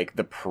it, like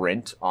the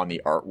print on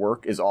the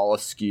artwork is all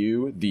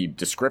askew. The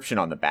description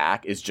on the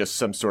back is just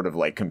some sort of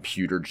like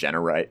computer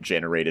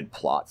generated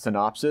plot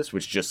synopsis,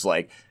 which just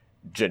like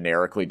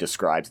generically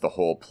describes the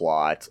whole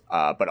plot,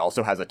 but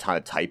also has a ton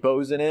of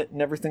typos in it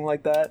and everything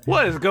like that.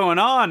 What is going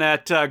on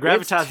at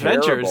Gravitas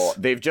Ventures?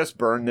 They've just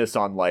burned this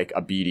on like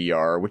a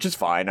BDR, which is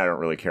fine. I don't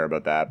really care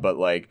about that. But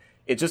like,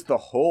 it just, the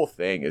whole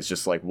thing is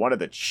just like one of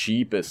the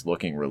cheapest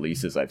looking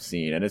releases I've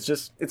seen. And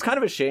it's kind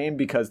of a shame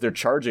because they're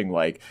charging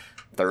like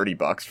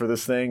 $30 for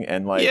this thing,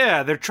 and like,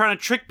 yeah, they're trying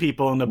to trick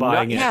people into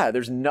buying it. Yeah,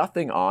 there's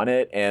nothing on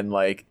it, and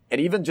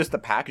even just the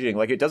packaging,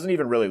 like, it doesn't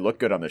even really look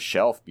good on the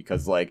shelf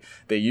because like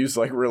they use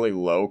like really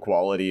low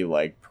quality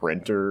like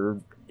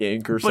printer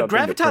ink or something.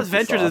 But Gravitas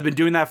Ventures has been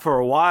doing that for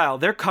a while.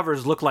 Their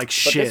covers look like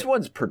shit. But this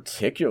one's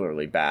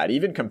particularly bad,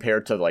 even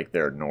compared to like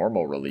their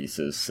normal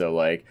releases. So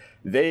like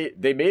they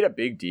made a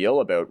big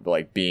deal about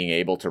like being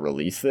able to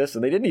release this,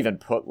 and they didn't even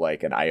put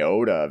like an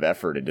iota of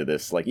effort into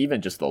this, like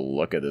even just the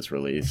look of this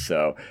release.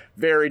 So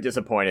very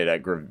disappointed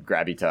at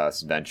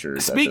Gravitas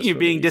Ventures. Speaking of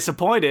being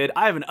disappointed,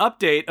 I have an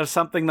update of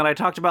something that I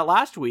talked about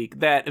last week,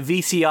 that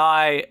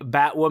VCI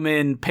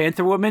Batwoman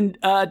Panther Woman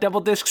double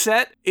disc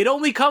set. It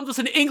only comes with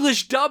an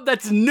English dub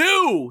that's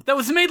new, that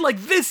was made like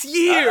this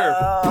year.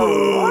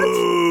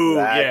 Boo!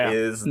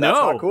 That's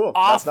not cool.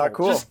 Awful. That's not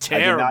cool. Just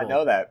terrible. I did not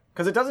know that.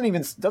 Because it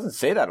doesn't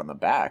say that on the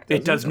back.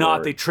 It does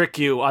not. They trick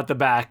you at the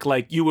back.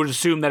 Like, you would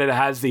assume that it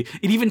has it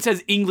even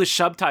says English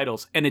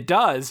subtitles, and it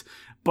does,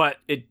 but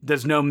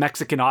there's no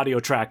Mexican audio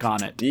track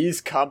on it.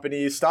 These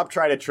companies, stop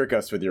trying to trick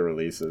us with your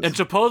releases. And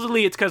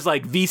supposedly it's because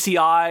like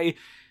VCI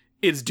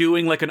is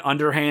doing like an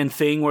underhand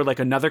thing where like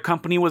another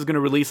company was going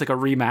to release like a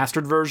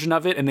remastered version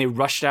of it, and they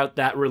rushed out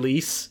that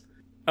release.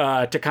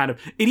 To kind of,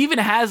 it even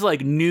has like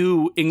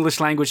new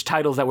English language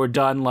titles that were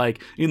done like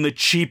in the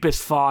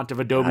cheapest font of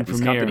Adobe These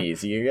Premiere.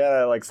 companies, you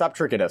gotta like stop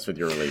tricking us with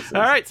your releases.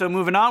 All right, so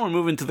moving on, we're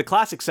moving to the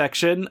classic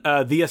section,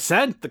 the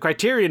Ascent, the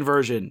Criterion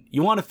version.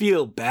 You want to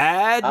feel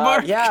bad,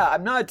 Mark? Yeah,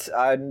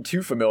 I'm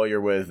too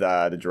familiar with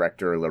the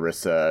director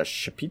Larissa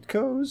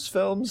Shepitko's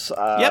films.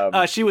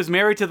 Yep, she was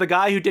married to the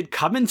guy who did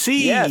Come and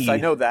See. Yes, I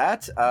know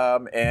that,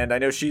 and I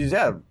know she's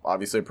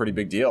obviously a pretty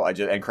big deal.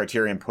 And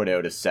Criterion put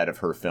out a set of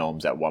her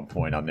films at one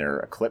point on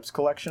their Eclipse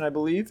collection, I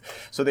believe.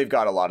 So they've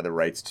got a lot of the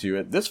rights to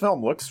it. This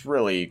film looks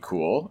really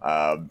cool,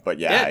 but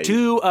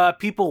two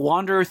people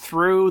wander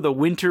through the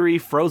wintry,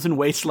 frozen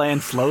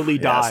wasteland, slowly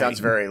dying. Sounds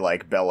very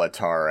like Bella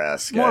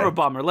Tarr-esque. More of a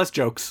bummer, less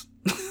jokes.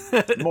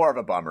 More of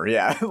a bummer,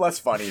 yeah. Less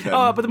funny than...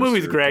 Oh, but the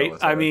movie's great.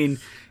 I mean,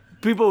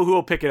 people who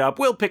will pick it up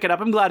will pick it up.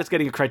 I'm glad it's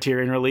getting a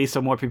Criterion release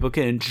so more people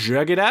can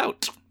check it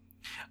out.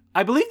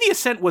 I believe the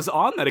Ascent was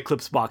on that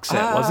Eclipse box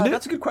set, wasn't it?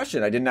 That's a good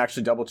question. I didn't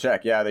actually double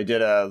check. Yeah, they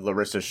did a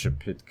Larissa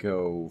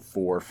Shepitko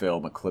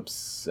 4-film Eclipse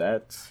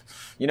set.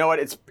 You know what?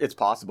 It's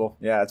possible.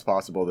 Yeah, it's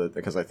possible that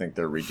because I think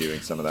they're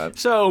redoing some of that.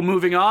 So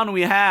moving on,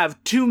 we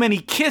have Too Many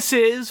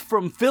Kisses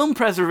from Film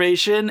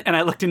Preservation, and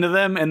I looked into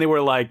them, and they were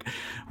like,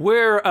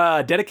 we're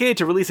dedicated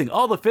to releasing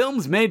all the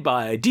films made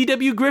by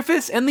D.W.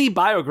 Griffiths and the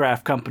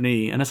Biograph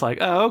Company. And it's like,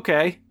 oh,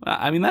 okay.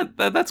 I mean,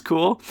 that's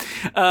cool.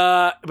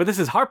 But this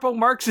is Harpo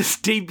Marx's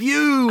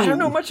debut. I don't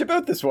know much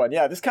about this one.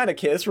 Yeah,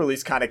 this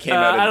release kind of came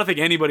out. I don't think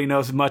anybody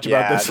knows much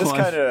about this one.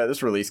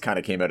 This release kind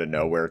of came out of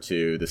nowhere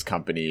too. This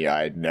company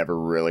I'd never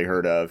really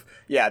heard of.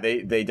 Yeah,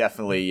 they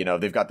definitely,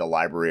 they've got the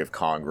Library of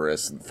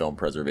Congress and film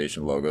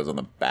preservation logos on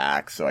the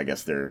back, so I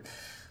guess they're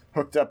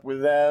hooked up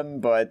with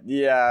them. But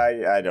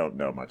yeah, I don't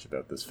know much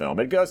about this film.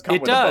 It does come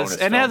with a bonus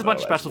and it has a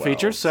bunch film, of special well,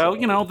 features. So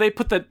they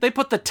put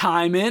the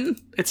time in.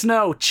 It's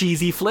no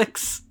cheesy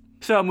flicks.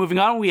 So moving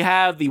on, we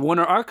have the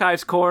Warner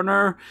Archives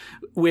corner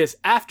with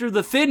After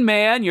the Thin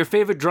Man, your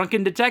favorite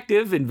drunken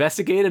detective,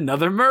 investigate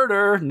another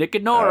murder, Nick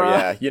and Nora. Oh,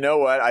 yeah. You know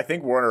what? I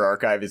think Warner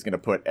Archive is going to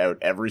put out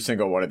every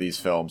single one of these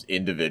films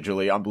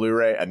individually on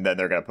Blu-ray, and then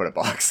they're going to put a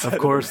box set. Of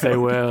course they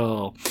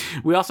will.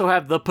 We also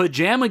have The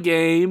Pajama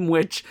Game,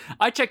 which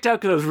I checked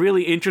out because I was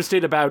really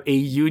interested about a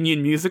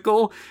union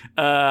musical,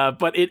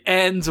 but it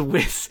ends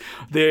with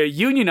the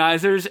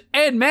unionizers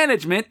and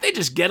management. They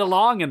just get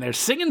along and they're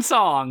singing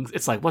songs.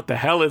 It's like, what the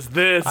hell is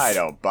this? I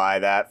don't buy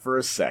that for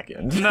a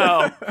second.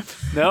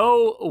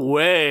 No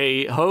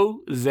way,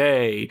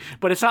 Jose.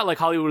 But it's not like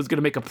Hollywood is going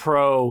to make a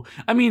pro.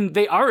 I mean,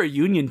 they are a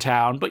union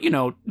town, but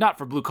not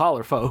for blue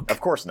collar folk. Of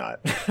course not.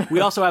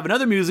 We also have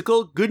another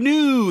musical, Good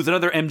News,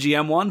 another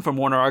MGM one from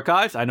Warner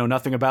Archives. I know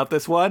nothing about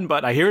this one,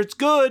 but I hear it's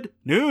good.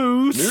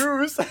 News.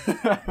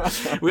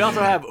 We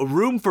also have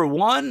Room for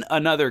One,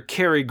 another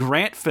Cary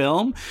Grant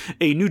film.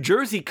 A New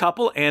Jersey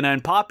couple, Anna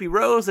and Poppy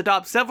Rose,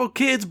 adopt several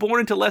kids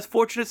born into less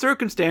fortunate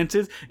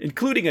circumstances,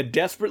 including a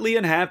desperately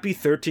unhappy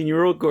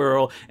 13-year-old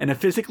girl and a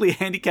physically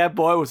handicapped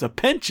boy with a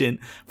penchant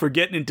for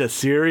getting into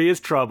serious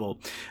trouble.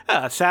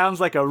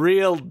 Sounds like a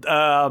real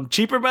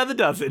Cheaper by the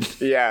Dozen.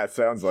 Yeah, it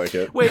sounds like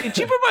it. Wait, in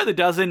Cheaper by the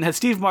Dozen, has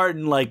Steve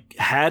Martin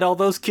had all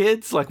those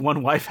kids? Like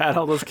one wife had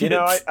all those kids?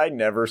 I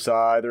never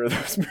saw either of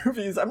those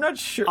movies. I'm not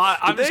sure.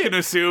 I'm just going to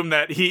assume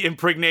that he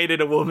impregnated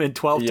a woman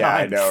 12 times. Yeah,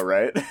 I know,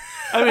 right?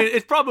 I mean,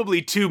 it's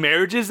probably 2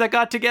 marriages that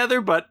got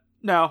together, but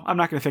no, I'm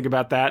not going to think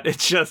about that.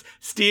 It's just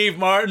Steve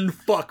Martin,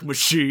 fuck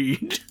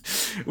machine.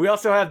 We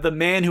also have The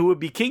Man Who Would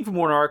Be King from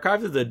Warner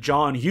Archives, the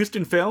John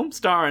Huston film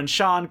starring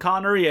Sean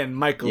Connery and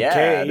Michael Caine.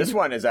 Yeah, this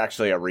one is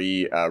actually a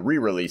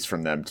re-release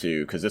from them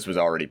too, because this was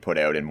already put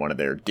out in one of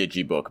their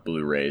Digibook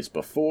Blu-rays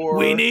before.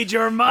 We need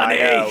your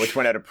money! I know, which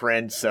went out of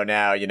print, so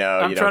now,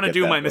 I'm trying to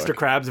do my book. Mr.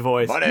 Krabs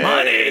voice.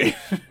 Money!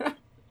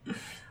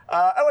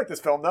 I like this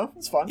film, though.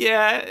 It's fun.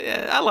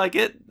 Yeah, I like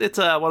it. It's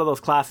one of those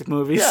classic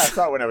movies. Yeah, I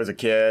saw it when I was a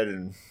kid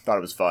and thought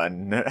it was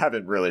fun. I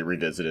haven't really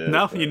revisited it.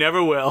 No, you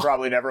never will.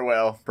 Probably never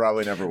will.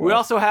 We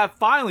also have,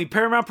 finally,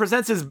 Paramount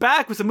Presents is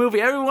back with a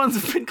movie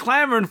everyone's been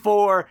clamoring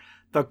for,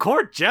 The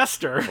Court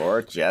Jester.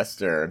 Court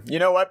Jester. You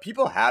know what?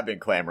 People have been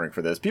clamoring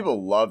for this.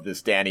 People love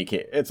this Danny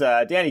Kaye. It's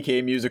a Danny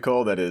Kaye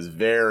musical that is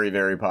very,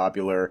 very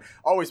popular.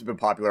 Always been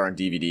popular on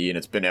DVD, and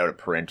it's been out of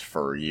print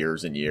for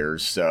years and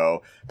years.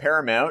 So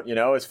Paramount,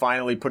 has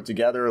finally put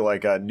together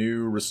like a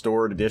new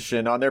restored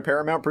edition on their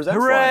Paramount Presents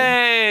line.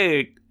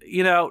 Hooray!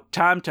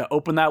 Time to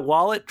open that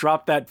wallet,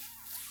 drop that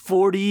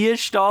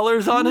 $40-ish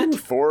on it.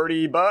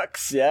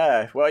 $40,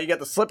 yeah. Well, you get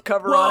the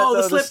slipcover Whoa, on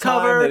it, though, the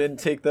slipcover. They didn't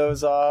take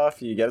those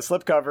off. You get a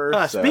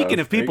slipcover. Speaking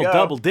of people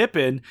double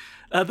dipping,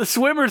 the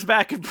Swimmer's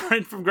back in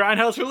print from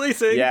Grindhouse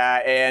releasing.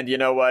 Yeah, and you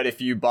know what?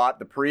 If you bought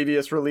the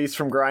previous release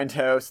from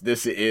Grindhouse,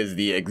 this is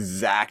the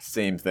exact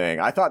same thing.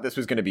 I thought this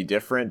was going to be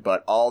different,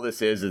 but all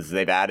this is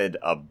they've added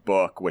a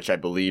book, which I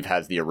believe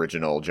has the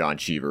original John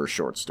Cheever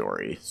short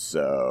story.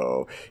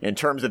 So, in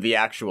terms of the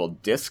actual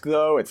disc,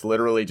 though, it's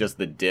literally just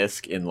the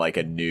disc in like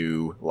a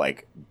new,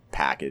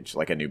 package,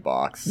 like a new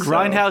box.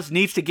 Grindhouse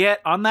needs to get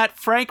on that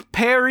Frank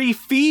Perry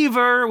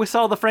fever. We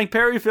saw the Frank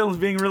Perry films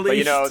being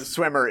released. But The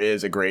Swimmer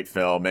is a great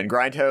film, and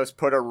Grindhouse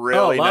put a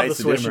really nice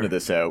edition of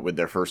this out with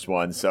their first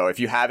one. So if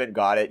you haven't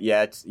got it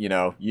yet, you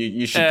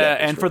should get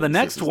it. And for the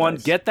next one,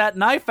 get that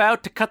knife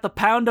out to cut the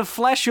pound of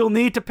flesh you'll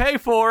need to pay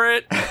for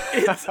it.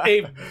 It's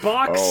a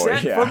box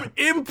set from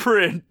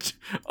Imprint.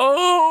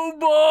 Oh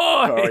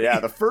boy! Oh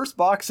yeah, the first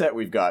box set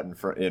we've gotten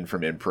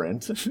from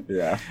Imprint.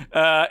 Yeah.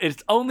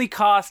 It's only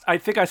cost, I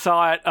think I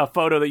saw a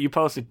photo that you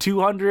posted,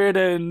 200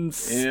 and...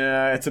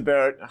 Yeah, it's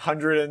about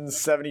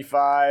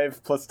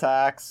 175 plus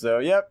tax. So,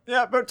 yeah,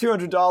 about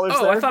 $200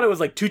 Oh, there. I thought it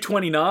was like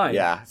 229.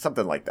 Yeah,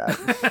 something like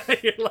that.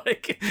 You're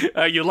like,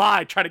 you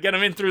lied, trying to get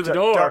them in through the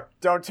door.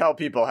 Don't tell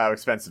people how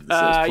expensive this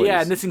is, please.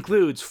 Yeah, and this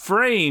includes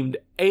Framed,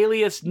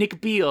 Alias,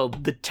 Nick Beal,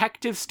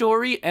 Detective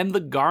Story, and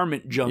The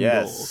Garment Jungle.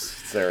 Yes,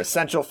 it's their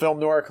Essential Film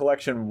Noir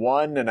Collection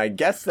 1, and I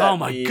guess that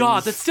means...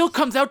 God, that still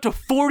comes out to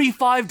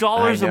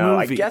 $45 a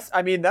movie.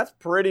 I mean, that's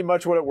pretty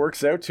much what it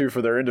works out to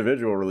for their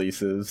individual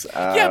releases.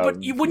 But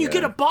when you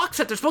get a box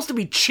set, they're supposed to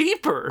be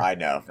cheaper. I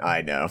know.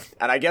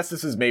 And I guess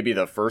this is maybe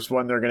the first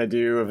one they're going to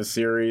do of a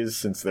series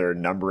since they're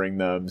numbering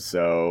them.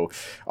 So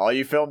all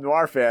you film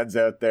noir fans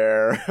out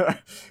there,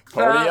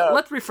 party up.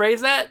 Let's rephrase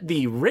that.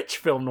 The rich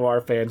film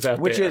noir fans out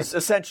there. Which is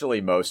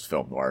essentially most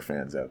film noir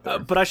fans out there.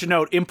 But I should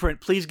note,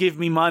 Imprint, please give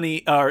me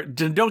money, or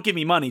don't give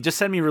me money, just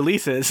send me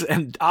releases,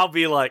 and I'll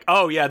be like,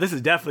 oh yeah, this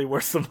is definitely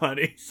worth some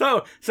money.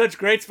 So, such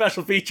great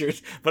special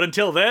features. But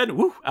until then,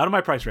 out of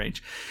my price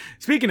range.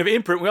 Speaking of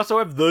Imprint, we also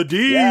have The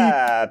Deep.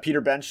 Yeah,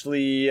 Peter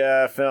Benchley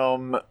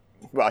film.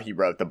 Well, he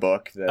wrote the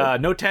book.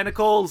 No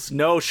tentacles,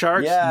 no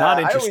sharks, not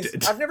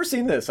interested. I've never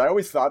seen this. I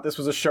always thought this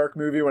was a shark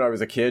movie when I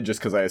was a kid just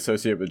because I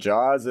associate it with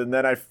Jaws, and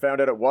then I found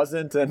out it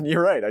wasn't, and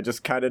you're right. I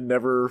just kind of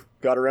never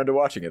got around to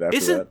watching it after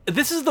that.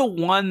 This is the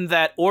one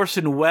that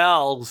Orson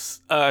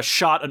Welles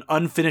shot an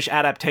unfinished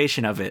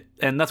adaptation of it,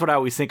 and that's what I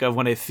always think of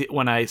when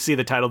I see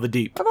the title The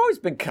Deep. I've always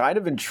been kind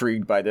of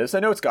intrigued by this. I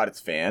know it's got its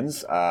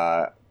fans,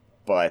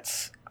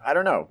 but... I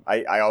don't know.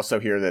 I also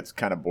hear that it's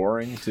kind of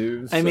boring,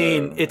 too. So. I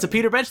mean, it's a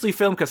Peter Benchley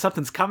film because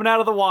something's coming out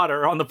of the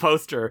water on the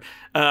poster,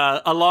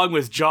 along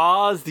with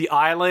Jaws, The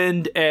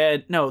Island,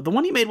 and... No, the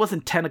one he made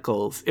wasn't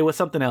Tentacles. It was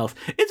something else.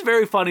 It's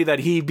very funny that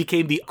he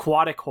became the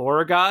aquatic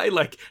horror guy.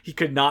 Like, he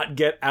could not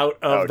get out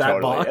of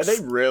that box. And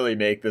they really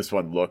make this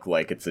one look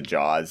like it's a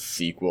Jaws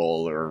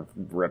sequel or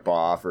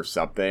ripoff or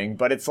something.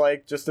 But it's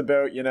like just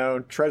about,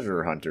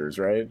 treasure hunters,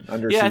 right? I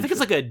think it's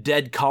like a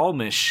Dead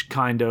Calmish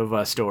kind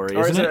of story,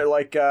 or isn't it?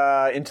 Like...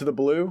 Into the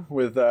Blue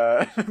with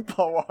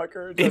Paul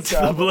Walker. Into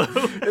the Blue?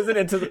 Isn't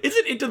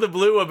Into the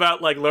Blue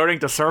about like learning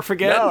to surf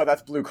again? No,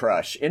 that's Blue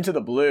Crush. Into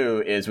the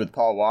Blue is with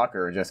Paul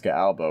Walker and Jessica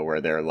Alba,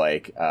 where they're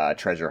like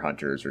treasure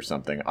hunters or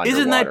something underwater.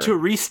 Isn't that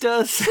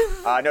Turistas?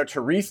 No,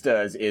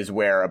 Turistas is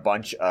where a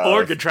bunch of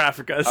organ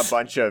traffickers, a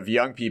bunch of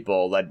young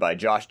people led by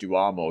Josh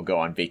Duhamel go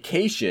on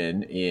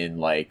vacation in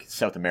like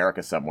South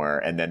America somewhere,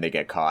 and then they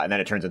get caught, and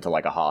then it turns into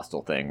like a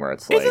hostel thing where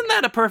it's like. Isn't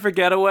that a perfect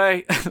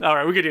getaway? All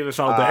right, we could do this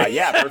all day.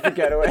 Yeah, perfect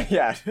getaway.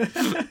 Yeah.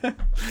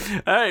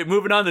 All right,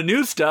 moving on to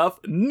new stuff.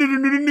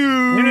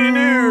 New.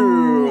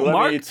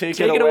 Let me take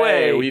it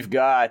away. We've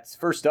got,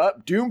 first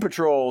up, Doom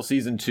Patrol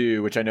Season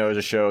 2, which I know is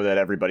a show that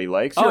everybody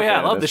likes. Oh, yeah,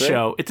 I love the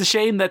show. It's a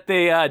shame that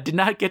they did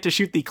not get to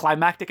shoot the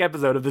climactic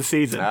episode of the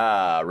season.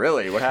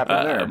 Really? What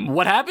happened there?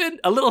 What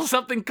happened? A little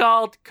something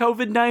called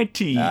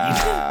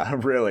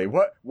COVID-19. Really?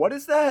 What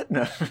is that?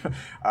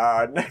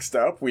 Next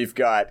up, we've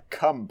got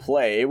Come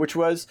Play, which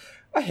was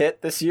a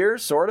hit this year,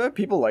 sort of.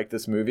 People like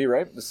this movie,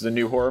 right? This is a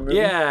new horror movie.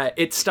 Yeah,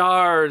 it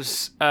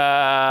stars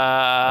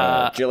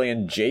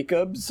Gillian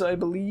Jacobs, I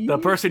believe. The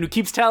person who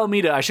keeps telling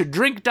me I should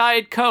drink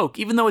Diet Coke,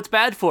 even though it's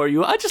bad for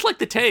you. I just like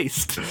the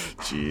taste.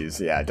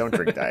 Jeez, yeah, don't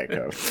drink Diet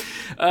Coke.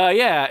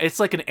 Yeah, it's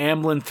like an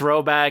Amblin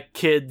throwback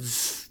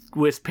kids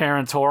with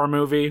parents horror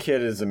movie.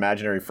 Kid is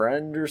imaginary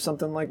friend or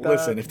something like that.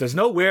 Listen, if there's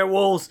no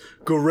werewolves,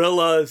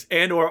 gorillas,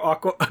 and or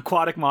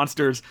aquatic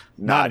monsters,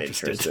 not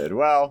interested.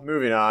 Well,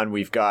 moving on,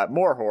 we've got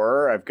more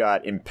horror. I've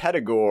got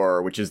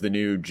Impetigore, which is the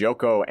new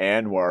Joko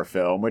Anwar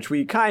film, which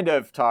we kind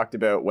of talked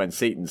about when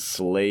Satan's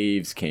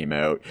Slaves came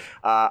out.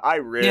 I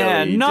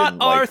really not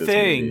didn't our like this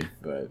thing. movie,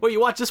 but... Well, you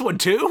watched this one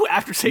too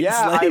after Satan's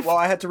Slave?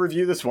 I had to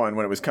review this one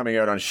when it was coming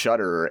out on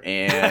Shudder,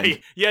 and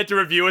you had to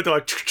review it. They're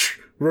like,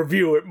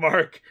 review it,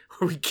 Mark,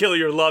 or we kill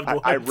your loved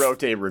ones. I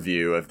wrote a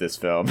review of this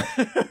film.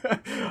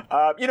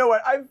 You know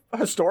what? I've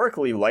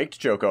historically liked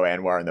Joko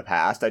Anwar in the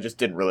past. I just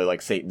didn't really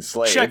like Satan's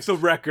Slaves. Check the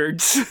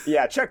records.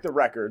 Yeah, check the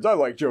records. I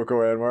like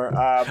Joko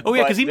Anwar.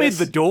 Because he made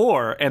The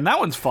Door, and that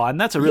one's fun.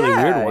 That's a really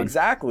weird one.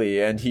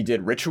 Exactly. And he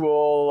did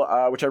Ritual,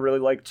 which I really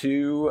liked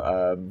too.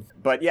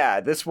 But yeah,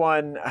 this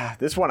one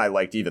I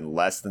liked even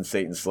less than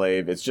Satan's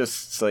Slave. It's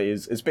just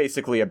Slaves. It's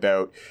basically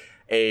about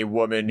a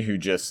woman who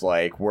just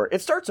like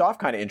it starts off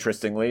kind of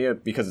interestingly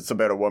because it's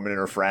about a woman and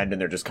her friend, and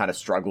they're just kind of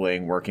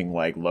struggling working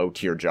like low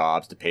tier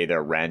jobs to pay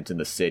their rent in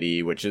the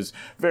city, which is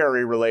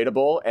very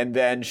relatable. And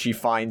then she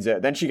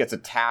gets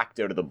attacked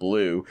out of the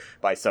blue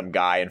by some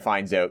guy and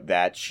finds out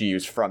that she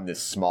was from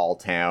this small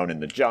town in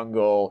the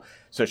jungle.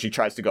 So she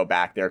tries to go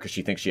back there because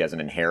she thinks she has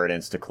an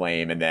inheritance to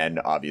claim. And then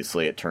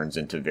obviously it turns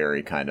into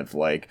very kind of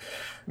like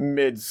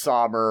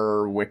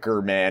Midsummer,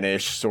 Wicker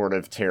Man-ish sort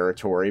of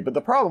territory. But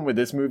the problem with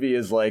this movie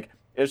is like,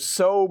 there's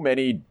so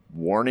many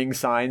warning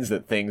signs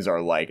that things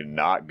are like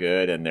not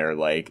good, and they're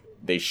like,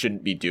 they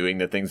shouldn't be doing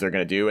the things they're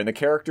going to do. And the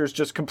characters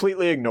just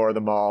completely ignore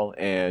them all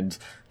and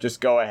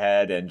just go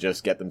ahead and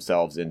just get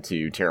themselves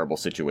into terrible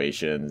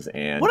situations.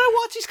 And when I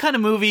watch these kind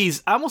of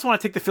movies, I almost want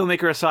to take the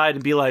filmmaker aside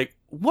and be like,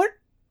 what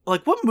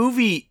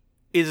movie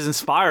is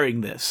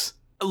inspiring this?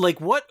 Like,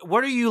 what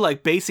are you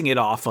like basing it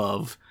off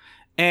of?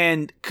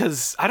 And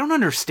because I don't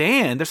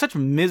understand, they're such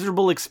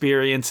miserable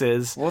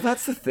experiences. Well,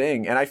 that's the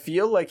thing. And I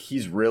feel like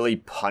he's really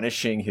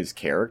punishing his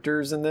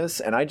characters in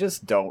this. And I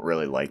just don't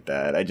really like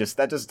that.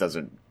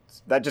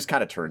 That just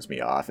kind of turns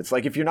me off. It's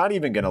like, if you're not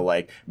even going to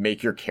like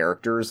make your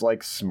characters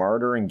like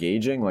smart or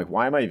engaging, like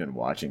why am I even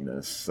watching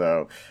this?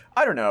 So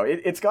I don't know.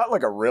 It's got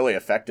like a really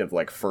effective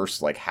like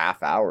first like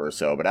half hour or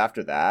so. But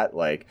after that,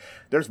 like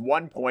there's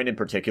one point in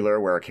particular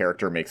where a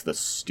character makes the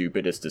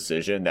stupidest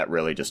decision that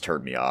really just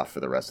turned me off for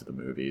the rest of the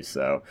movie.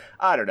 So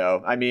I don't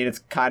know. I mean, it's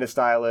kind of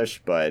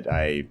stylish, but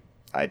I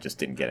just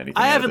didn't get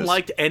anything. I haven't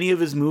liked any of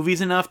his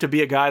movies enough to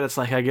be a guy that's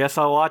like, I guess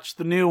I'll watch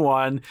the new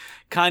one.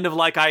 Kind of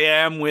like I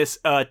am with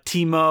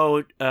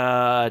Timo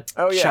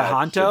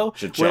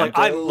Tchahanto. Where like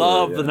I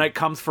love The Night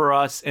Comes For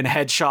Us and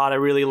Headshot. I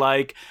really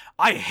like.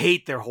 I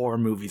hate their horror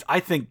movies.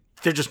 I think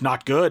they're just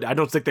not good. I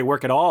don't think they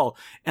work at all.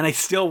 And I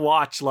still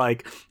watch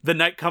like The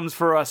Night Comes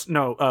For Us.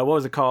 No, what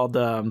was it called?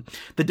 The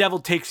Devil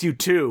Takes You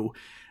 2.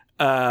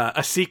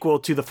 A sequel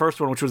to the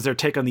first one, which was their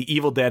take on The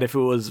Evil Dead if it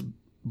was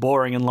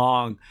boring and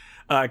long.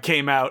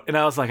 Came out, and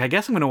I was like, I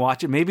guess I'm going to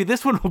watch it. Maybe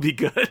this one will be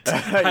good.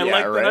 I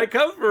like The Night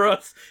Comes For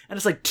Us. And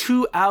it's like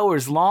 2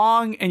 hours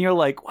long, and you're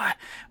like,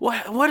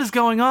 what is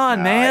going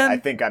on, man? I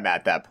think I'm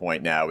at that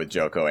point now with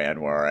Joko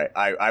Anwar.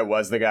 I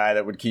was the guy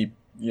that would keep,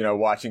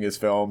 watching his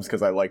films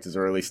because I liked his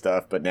early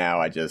stuff, but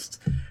now I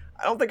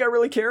don't think I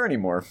really care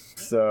anymore.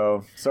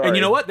 So, sorry. And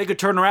you know what? They could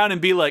turn around and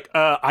be like,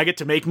 I get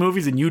to make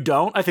movies and you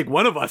don't. I think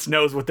one of us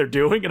knows what they're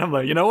doing. And I'm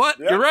like, you know what?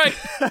 Yep. You're right.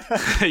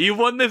 You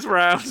won this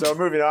round. So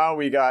moving on,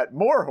 we got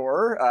more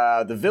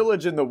horror. The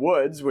Village in the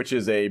Woods, which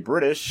is a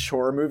British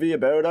horror movie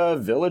about a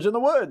village in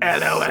the woods.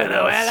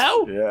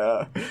 Hello.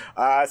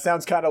 Yeah.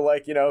 Sounds kind of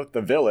like,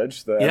 The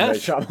Village.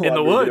 Yes, in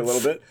the woods. A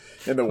little bit.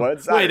 In the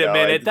woods. Wait a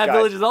minute. That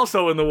village is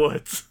also in the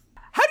woods.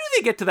 How do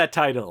they get to that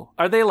title?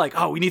 Are they like,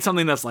 oh, we need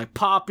something that's like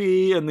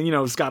poppy and,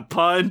 it's got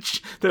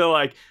punch? They're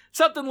like,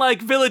 something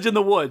like Village in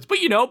the Woods, but,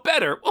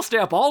 better. We'll stay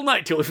up all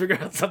night till we figure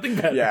out something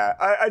better. Yeah,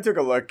 I took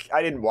a look.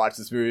 I didn't watch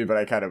this movie, but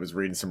I kind of was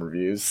reading some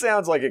reviews.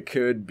 Sounds like it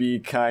could be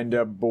kind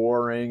of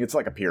boring. It's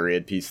like a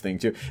period piece thing,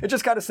 too. It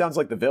just kind of sounds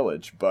like The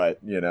Village, but,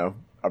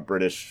 a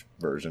British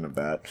version of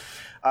that.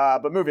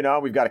 But moving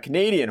on, we've got a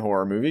Canadian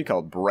horror movie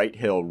called Bright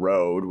Hill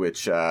Road,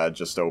 which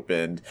just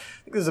opened.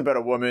 I think this is about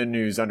a woman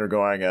who's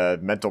undergoing a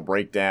mental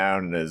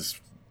breakdown and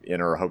is in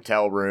her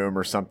hotel room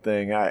or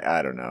something.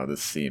 I don't know.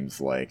 This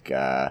seems like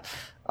a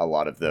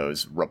lot of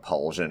those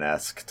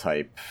Repulsion-esque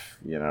type,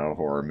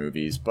 horror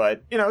movies.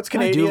 But, it's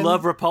Canadian. I do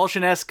love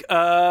Repulsion-esque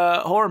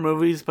horror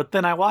movies, but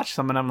then I watch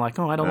some and I'm like,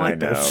 oh, I don't like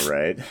this. I know,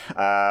 right?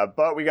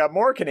 But we got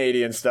more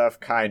Canadian stuff,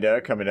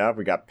 kinda, coming up.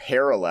 We got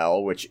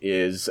Parallel, which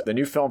is the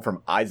new film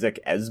from Isaac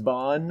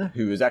Esbon,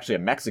 who is actually a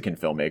Mexican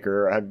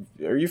filmmaker.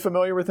 Are you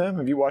familiar with him?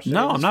 Have you watched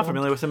No, I'm not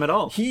familiar with him at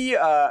all. He,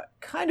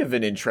 kind of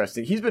an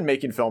interesting... He's been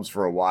making films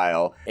for a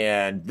while,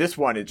 and this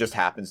one, it just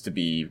happens to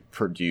be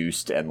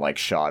produced and,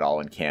 shot all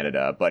in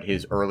Canada, but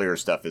his earlier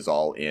stuff is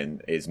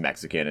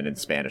Mexican and in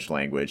Spanish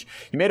language.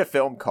 He made a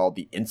film called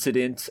The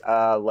Incident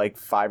 5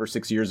 or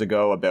 6 years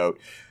ago about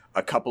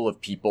a couple of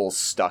people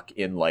stuck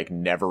in like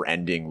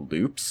never-ending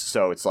loops.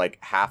 So it's like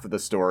half of the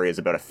story is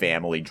about a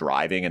family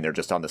driving and they're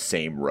just on the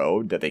same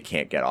road that they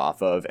can't get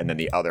off of, and then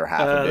the other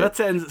half of it...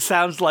 That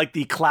sounds like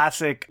the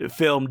classic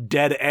film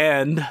Dead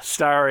End,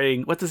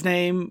 starring, what's his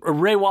name?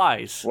 Ray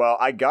Wise. Well,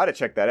 I gotta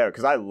check that out,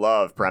 because I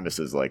love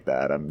premises like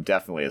that. I'm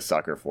definitely a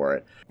sucker for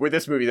it. With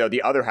this movie, though,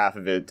 the other half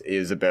of it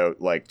is about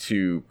like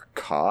a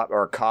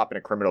cop and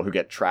a criminal who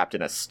get trapped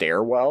in a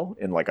stairwell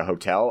in like a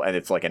hotel, and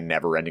it's like a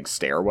never-ending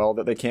stairwell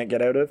that they can't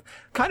get out of.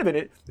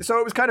 So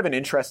it was kind of an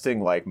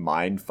interesting like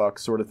mind fuck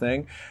sort of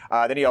thing.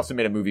 Then he also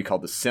made a movie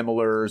called The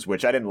Similars,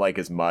 which I didn't like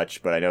as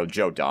much, but I know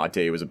Joe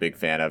Dante was a big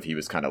fan of. He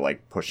was kind of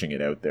like pushing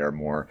it out there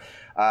more.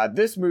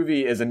 This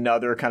movie is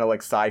another kind of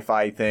like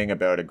sci-fi thing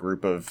about a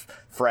group of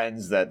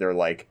friends that they're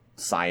like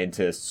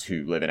scientists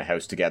who live in a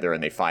house together,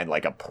 and they find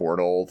like a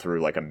portal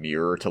through like a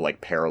mirror to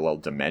like parallel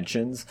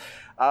dimensions.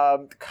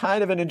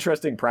 Kind of an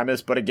interesting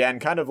premise, but again,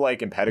 kind of like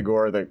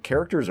Impetigore, the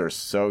characters are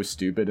so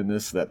stupid in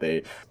this that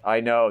they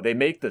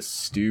make the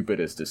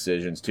stupidest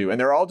decisions too, and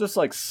they're all just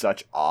like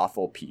such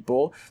awful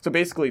people. So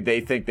basically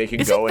they think they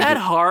can Isn't that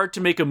hard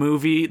to make a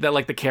movie that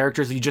like the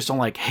characters, you just don't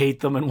like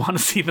hate them and want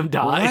to see them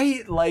die?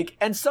 Right? Like,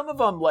 and some of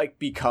them like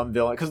become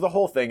villain, because the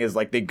whole thing is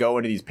like they go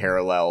into these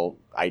parallel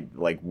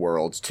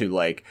worlds to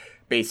like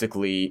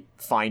basically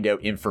find out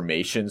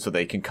information so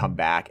they can come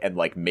back and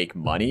like make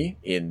money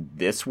in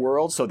this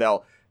world. So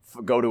they'll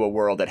go to a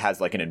world that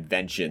has like an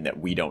invention that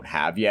we don't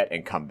have yet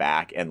and come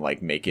back and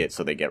like make it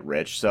so they get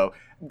rich. So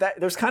that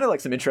there's kind of like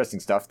some interesting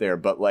stuff there,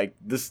 but like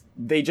this,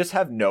 they just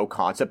have no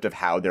concept of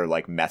how they're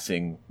like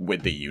messing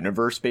with the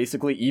universe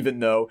basically, even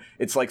though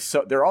it's like,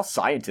 so they're all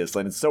scientists,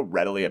 and it's so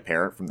readily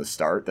apparent from the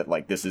start that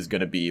like this is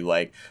going to be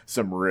like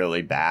some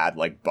really bad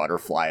like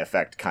butterfly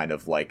effect kind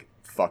of like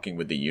fucking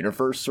with the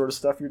universe sort of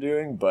stuff you're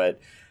doing. But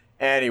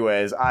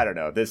anyways, I don't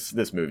know.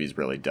 This movie's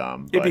really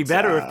dumb. It'd be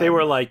better if they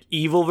were like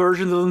evil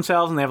versions of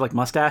themselves and they have like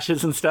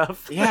mustaches and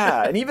stuff.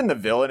 Yeah, and even the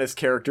villainous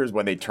characters,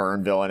 when they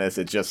turn villainous,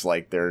 it's just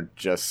like they're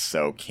just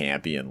so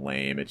campy and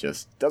lame. It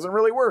just doesn't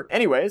really work.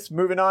 Anyways,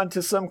 moving on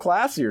to some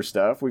classier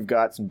stuff. We've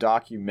got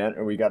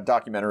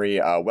documentary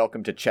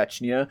Welcome to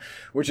Chechnya,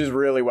 which is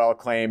really well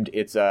acclaimed.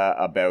 It's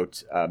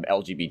about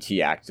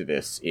LGBT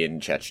activists in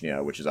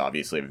Chechnya, which is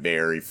obviously a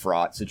very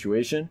fraught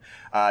situation.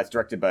 It's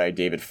directed by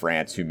David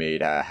France, who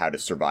made How to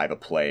Survive a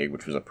Plague,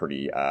 which was a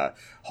pretty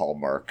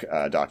hallmark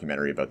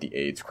documentary about the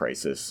AIDS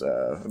crisis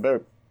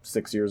about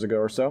 6 years ago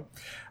or so.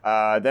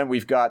 Then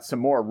we've got some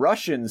more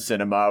Russian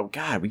cinema.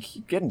 God, we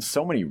keep getting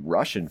so many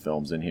Russian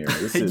films in here.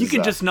 You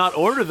can just not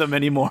order them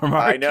anymore,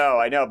 Mark. I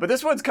know. But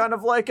this one's kind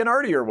of like an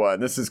artier one.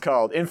 This is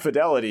called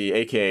Infidelity,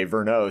 aka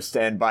VERNOST.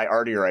 And by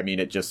artier, I mean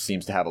it just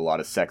seems to have a lot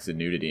of sex and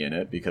nudity in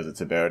it, because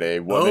it's about a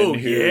woman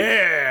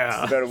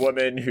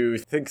who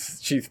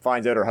thinks she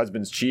finds out her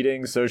husband's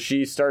cheating, so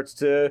she starts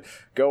to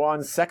go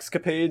on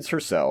sexcapades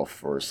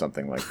herself or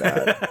something like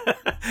that.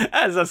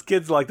 As us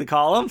kids like to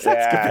call them,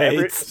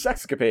 sexcapades.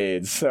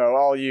 Sexcapades. So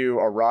all you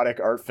erotic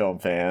art film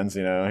fans,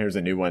 here's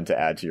a new one to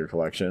add to your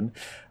collection.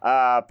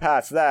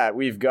 Past that,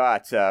 we've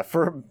got,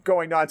 for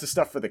going on to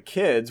stuff for the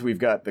kids, we've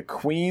got The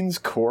Queen's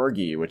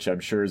Corgi, which I'm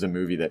sure is a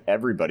movie that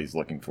everybody's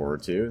looking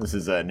forward to. This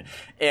is an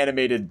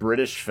animated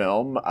British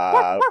film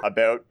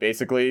about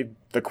basically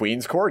the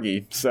Queen's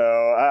Corgi.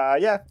 So,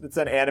 it's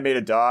an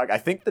animated dog. I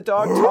think the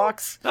dog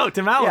talks. Oh,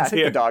 Tim Allen's I think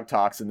here. the dog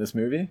talks in this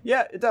movie.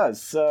 Yeah, it does.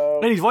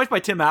 So, and he's voiced by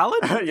Tim Allen?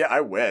 Yeah,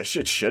 I wish.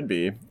 It should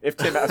be.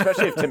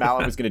 Especially if Tim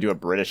Allen was going to do a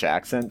British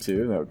accent,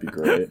 too. That would be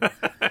great.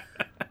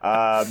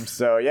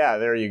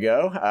 There you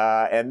go.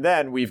 And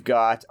then we've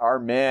got our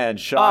man,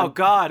 Sean. Oh,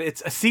 God,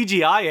 it's a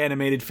CGI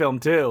animated film,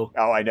 too.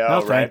 Oh, I know, no,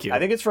 right? Thank you. I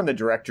think it's from the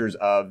directors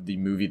of the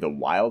movie The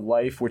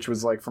Wildlife, which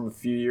was like from a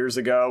few years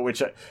ago,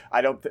 which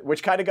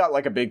which kind of got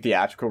like a big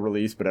theatrical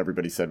release, but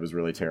everybody said was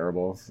really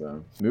terrible.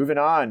 So moving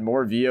on,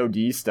 more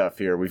VOD stuff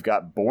here. We've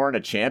got Born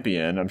a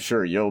Champion. I'm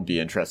sure you'll be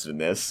interested in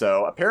this.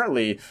 So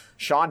apparently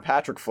Sean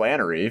Patrick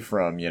Flannery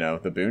from,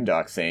 the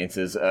Boondock Saints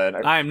is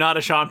I am not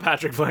a Sean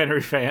Patrick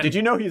Flannery fan. Did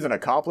you know he's an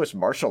accomplished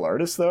martial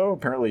artist, though?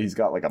 Apparently he's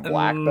got like a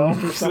black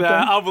belt or something.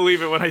 I'll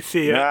believe it when I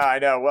see it. Yeah, I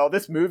know. Well,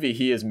 this movie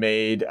he has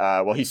made,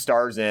 he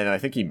stars in, and I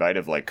think he might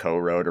have like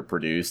co-wrote or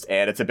produced,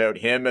 and it's about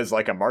him as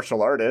like a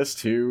martial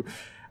artist who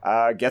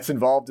gets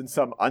involved in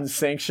some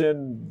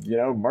unsanctioned,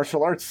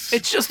 martial arts.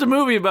 It's just a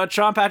movie about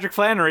Sean Patrick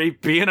Flannery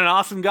being an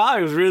awesome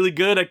guy who's really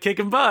good at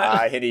kicking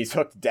butt. And he's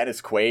hooked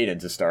Dennis Quaid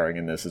into starring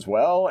in this as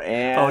well.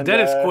 And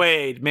Dennis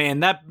Quaid,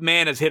 man, that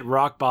man has hit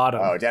rock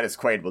bottom. Oh, Dennis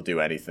Quaid will do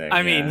anything.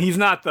 I mean, he's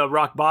not the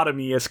rock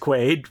bottomiest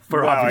Quaid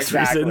for obvious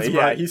reasons.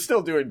 Yeah, but he's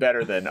still doing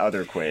better than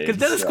other Quaids.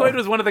 Because Dennis Quaid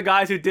was one of the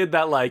guys who did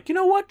that, like, you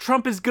know what,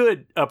 Trump is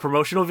good, a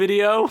promotional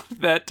video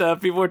that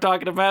people were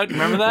talking about.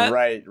 Remember that?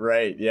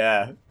 Right,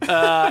 yeah.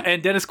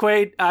 And Dennis Dennis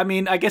Quaid, I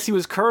mean, I guess he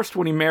was cursed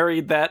when he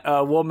married that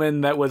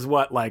woman that was,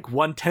 what, like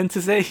 1/10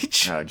 his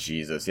age? Oh,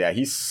 Jesus. Yeah,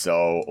 he's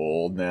so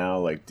old now.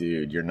 Like,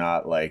 dude, you're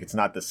not, like, it's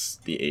not the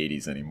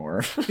 80s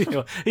anymore.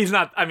 He's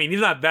not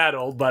that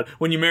old, but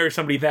when you marry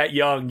somebody that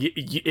young,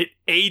 it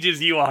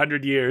ages you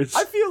 100 years.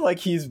 I feel like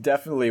he's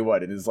definitely,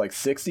 in his, like,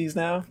 60s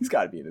now? He's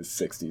got to be in his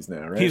 60s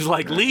now, right? He's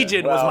like,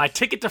 Legion was my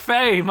ticket to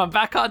fame. I'm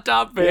back on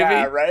top, baby.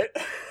 Yeah, right?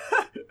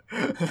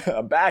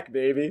 I'm back,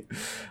 baby.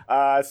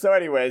 So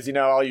anyways,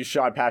 all you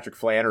Sean Patrick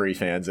Flannery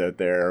fans out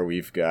there,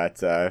 we've got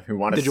who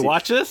want to Did you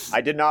watch this?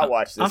 I did not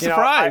watch this. I'm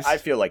surprised. I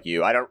feel like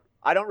you. I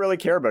don't really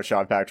care about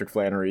Sean Patrick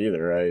Flannery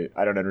either.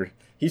 I don't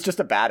he's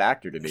just a bad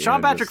actor to me.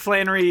 Sean Patrick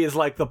Flannery is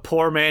like the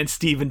poor man's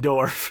Stephen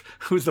Dorff,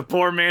 who's the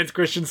poor man's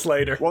Christian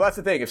Slater. Well, that's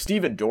the thing. If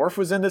Stephen Dorff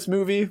was in this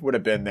movie, would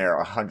have been there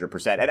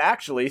 100%. And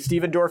actually,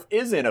 Stephen Dorff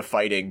is in a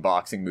fighting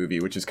boxing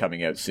movie, which is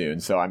coming out soon.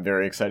 So I'm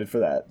very excited for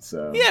that.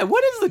 So yeah,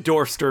 what has the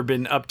Dorffster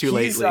been up to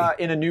lately? He's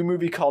in a new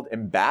movie called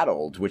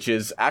Embattled, which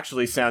is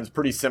actually sounds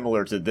pretty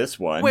similar to this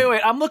one. Wait,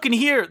 I'm looking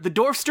here. The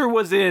Dorffster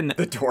was in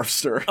The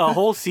Dorffster. a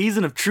whole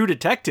season of True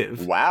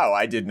Detective. Wow,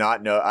 I did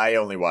not know. I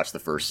only watched the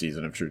first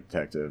season of True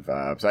Detective,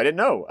 so I didn't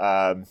know.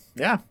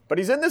 Yeah, but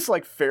he's in this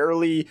like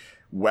fairly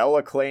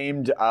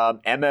well-acclaimed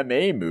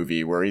MMA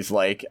movie where he's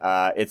like,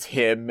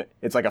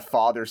 it's like a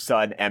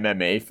father-son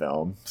MMA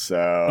film. So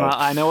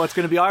I know what's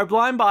going to be our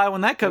blind buy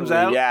when that comes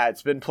out. Yeah,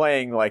 it's been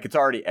playing, like, it's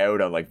already out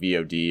on like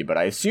VOD, but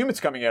I assume it's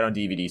coming out on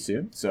DVD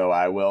soon. So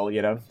I will,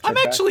 I'm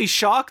actually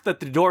shocked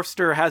that the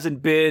Dorffster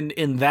hasn't been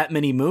in that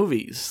many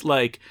movies.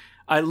 Like,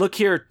 I look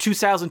here,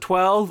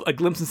 2012, A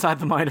Glimpse Inside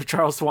the Mind of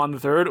Charles Swan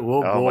III.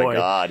 Oh, boy. My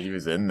God, he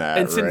was in that,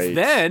 and since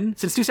then,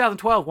 since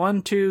 2012,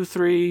 1, 2,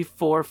 3,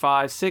 4,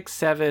 5, 6,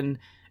 7,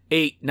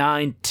 8,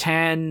 9,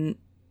 10,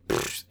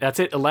 that's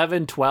it,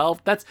 11,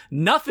 12. That's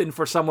nothing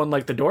for someone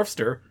like the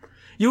Dorffster.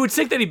 You would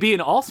think that he'd be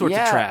in all sorts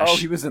of trash. Oh,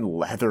 he was in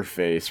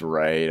Leatherface,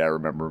 right? I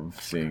remember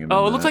seeing him.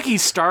 Oh, it looks like he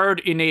starred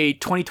in a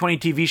 2020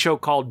 TV show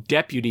called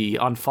Deputy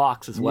on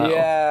Fox as well.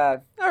 Yeah,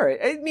 all right.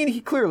 I mean,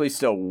 he clearly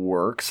still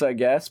works, I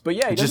guess. But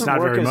yeah, he doesn't just not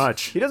work very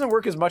much. He doesn't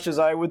work as much as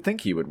I would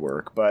think he would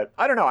work. But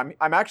I don't know.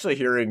 I'm actually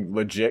hearing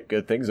legit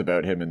good things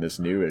about him in this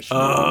newish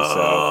movie.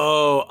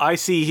 Oh, I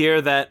see here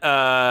that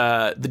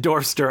the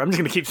Dorffster. I'm just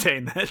gonna keep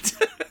saying that.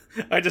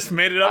 I just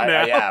made it up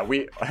now. Yeah,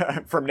 we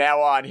from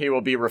now on he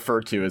will be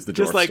referred to as the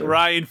just Dorffster. like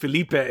Ryan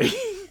Felipe.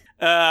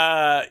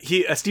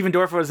 Stephen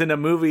Dorff was in a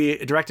movie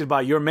directed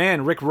by your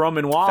man Rick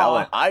Romanois.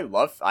 Felon.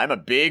 I'm a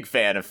big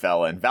fan of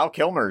Felon. Val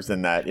Kilmer's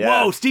in that.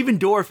 Yeah. Whoa, Stephen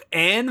Dorff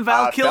and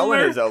Val Kilmer.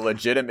 Felon is a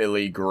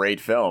legitimately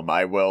great film.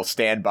 I will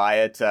stand by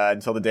it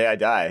until the day I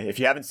die. If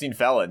you haven't seen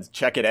Felon,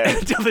 check it out.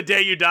 Until the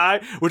day you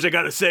die, which I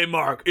gotta say,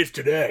 Mark, it's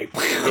today.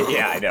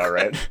 Yeah, I know,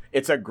 right?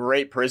 It's a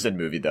great prison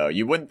movie, though.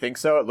 You wouldn't think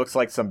so. It looks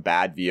like some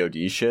bad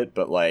VOD shit,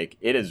 but like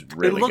it is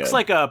really. It looks good.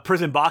 like a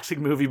prison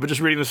boxing movie, but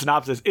just reading the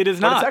synopsis, it is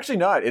not. But it's actually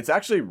not. It's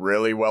actually really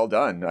well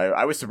done.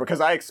 I was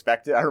surprised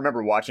because I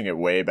remember watching it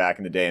way back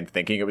in the day and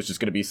thinking it was just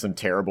going to be some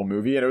terrible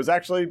movie, and it was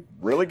actually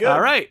really good.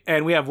 All right,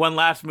 and we have one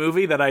last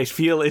movie that I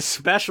feel is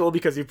special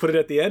because you put it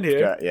at the end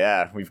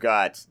here. We've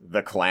got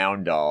The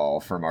Clown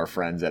Doll from our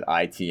friends at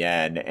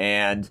ITN,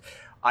 and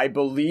I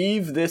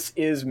believe this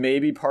is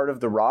maybe part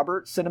of the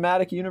Robert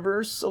cinematic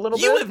universe a little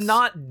bit. You have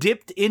not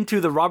dipped into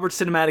the Robert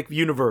cinematic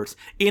universe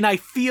in, I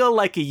feel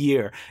like, a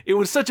year. It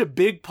was such a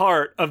big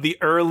part of the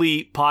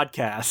early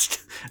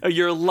podcast,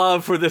 your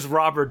love for this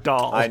Robert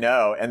doll. I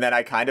know, and then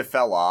I kind of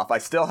fell off. I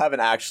still haven't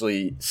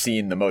actually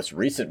seen the most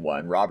recent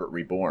one, Robert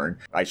Reborn.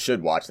 I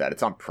should watch that.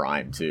 It's on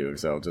Prime, too,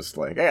 so just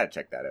like, I gotta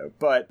check that out.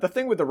 But the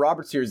thing with the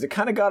Robert series, it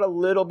kind of got a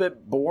little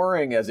bit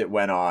boring as it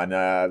went on.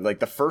 Like,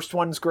 the first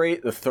one's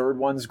great, the third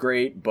one's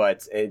great,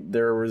 but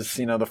there was,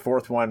 the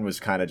fourth one was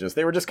kind of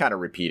they were just kind of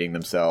repeating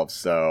themselves,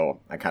 so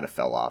I kind of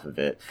fell off of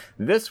it.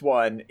 This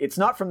one, it's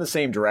not from the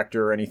same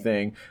director or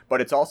anything,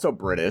 but it's also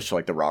British,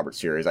 like the Robert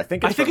series. I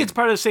think it's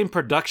part of the same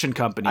production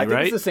company, right? I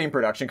think it's the same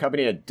production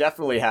company. It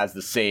definitely has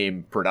the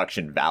same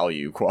production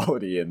value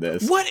quality in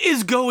this. What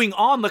is going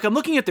on? Like, I'm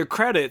looking at their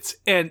credits,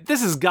 and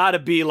this has got to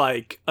be,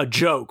 like, a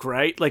joke,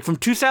 right? Like, from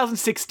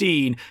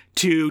 2016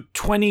 to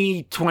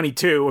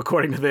 2022,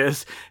 according to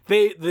this,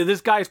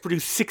 this guy has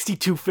produced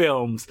 62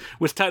 films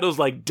with titles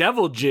like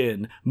Devil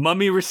Gin,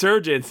 Mummy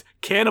Resurgence,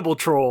 Cannibal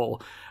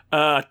Troll,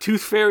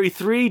 Tooth Fairy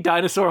 3,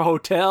 Dinosaur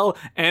Hotel,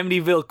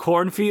 Amityville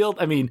Cornfield.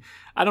 I mean,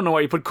 I don't know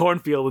why you put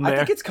Cornfield in there. I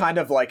think it's kind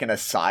of like an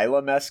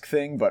Asylum-esque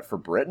thing, but for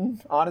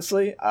Britain,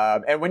 honestly.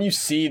 And when you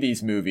see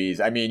these movies,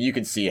 I mean, you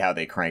can see how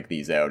they crank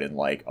these out in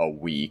like a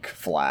week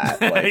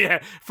flat. Like,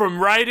 yeah, from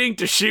writing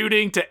to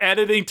shooting to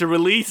editing to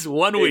release,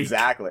 1 week.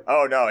 Exactly.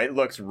 Oh, no, it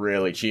looks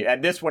really cheap.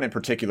 And this one in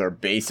particular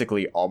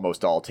basically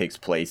almost all takes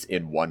place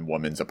in one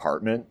woman's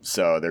apartment,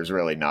 so there's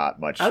really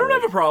not much. I don't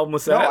have a problem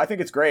with that. No, I think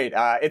it's great.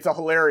 It's a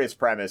hilarious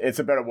premise. It's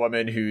about a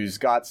woman who's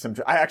got some...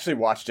 I actually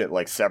watched it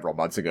like several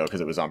months ago because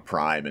it was on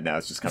Prime, and now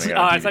it's just coming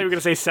out. I thought you were going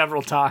to say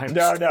several times.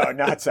 No,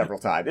 not several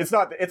times.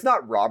 It's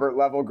not Robert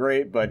level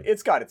great, but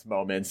it's got its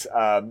moments.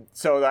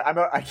 So I'm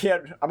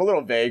a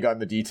little vague on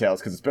the details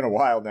because it's been a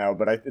while now,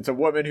 but it's a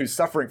woman who's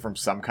suffering from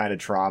some kind of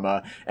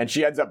trauma, and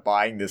she ends up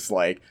buying this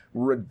like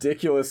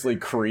ridiculously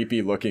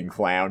creepy looking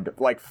clown,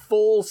 like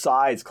full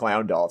size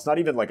clown doll. It's not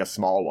even like a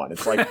small one.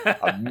 It's like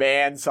a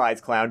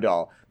man-sized clown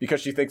doll, because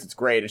she thinks it's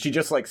great, and she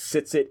just like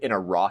sits it in a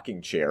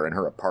rocking chair in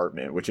her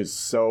apartment, which is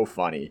so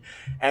funny.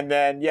 And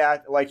then, yeah,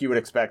 like you would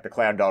expect, the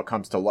clown doll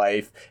comes to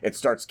life. It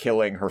starts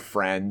killing her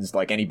friends,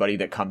 like anybody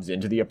that comes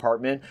into the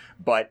apartment,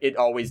 but it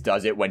always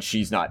does it when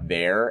she's not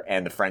there,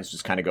 and the friends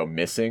just kind of go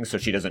missing, so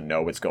she doesn't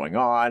know what's going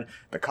on.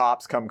 The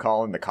cops come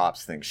calling. The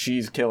cops think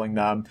she's killing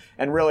them,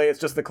 and really it's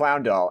just the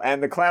clown doll.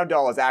 And the clown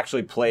doll is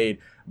actually played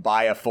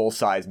by a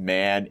full-size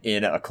man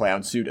in a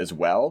clown suit as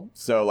well.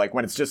 So like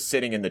when it's just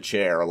sitting in the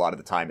chair, a lot of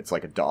the time it's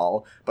like a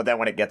doll, but then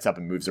when it gets up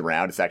and moves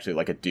around, it's actually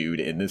like a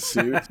dude in this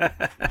suit.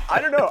 I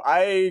don't know.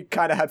 I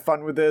kind of had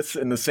fun with this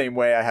in the same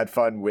way I had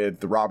fun with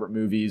the Robert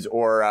movies,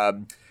 or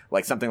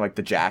like something like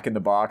the Jack in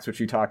the Box, which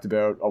we talked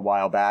about a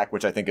while back,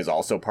 which I think is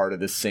also part of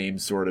this same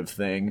sort of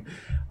thing.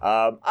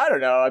 I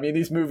don't know. I mean,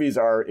 these movies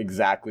are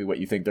exactly what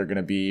you think they're going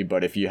to be,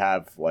 but if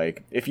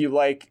you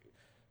like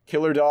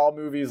killer doll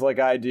movies like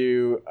I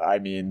do, I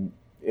mean,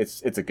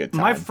 it's a good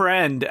time. My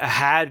friend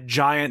had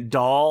giant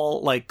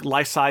doll, like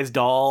life-size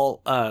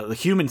doll,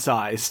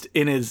 human-sized,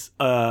 in his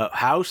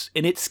house,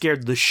 and it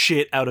scared the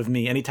shit out of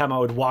me anytime I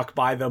would walk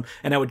by them,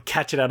 and I would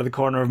catch it out of the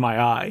corner of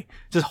my eye.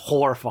 Just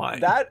horrifying.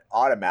 That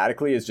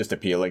automatically is just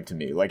appealing to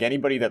me. Like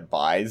anybody that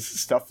buys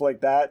stuff like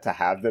that, to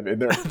have them in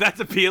their... That's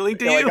appealing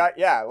to you?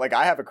 Like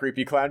I have a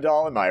creepy clown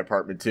doll in my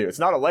apartment too. It's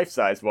not a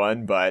life-size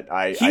one, but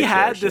He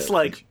had this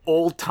like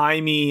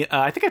old-timey,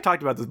 I think I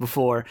talked about this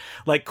before,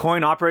 like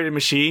coin-operated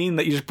machine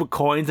that you just put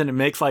coins and it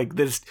makes like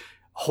this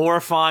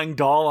horrifying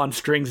doll on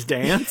strings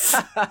dance.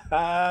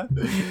 And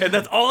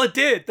that's all it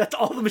did. That's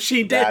all the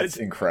machine did. That's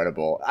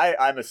incredible.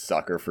 I'm a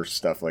sucker for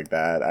stuff like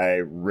that. I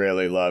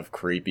really love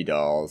creepy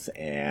dolls,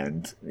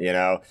 and you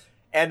know,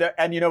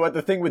 and you know what,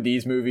 the thing with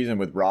these movies and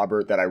with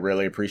Robert that I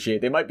really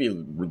appreciate, they might be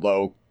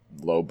low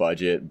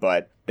budget,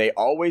 but they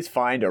always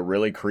find a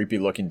really creepy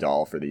looking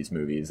doll for these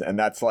movies, and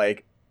that's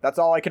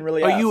all I can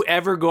really ask. Are you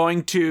ever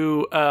going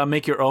to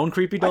make your own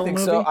creepy doll movie? I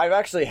think so. I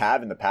actually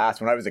have in the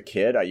past. When I was a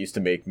kid, I used to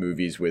make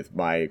movies with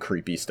my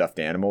creepy stuffed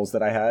animals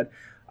that I had.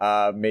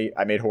 I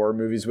made horror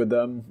movies with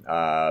them.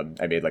 I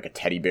made like a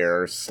teddy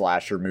bear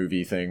slasher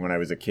movie thing when I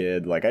was a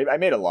kid. Like I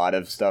made a lot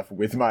of stuff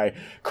with my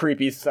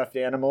creepy stuffed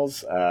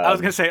animals. I was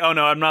gonna say, oh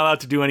no, I'm not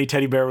allowed to do any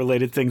teddy bear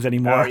related things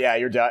anymore. Oh yeah,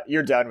 you're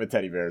done with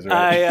teddy bears,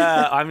 right?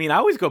 I mean, I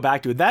always go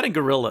back to it. That and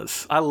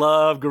gorillas. I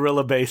love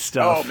gorilla based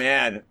stuff. Oh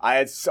man, I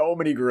had so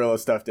many gorilla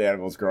stuffed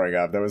animals growing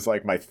up. That was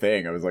like my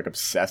thing. I was like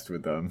obsessed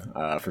with them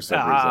for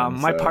some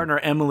reason. My partner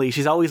Emily,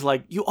 she's always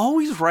like, you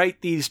always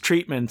write these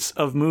treatments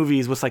of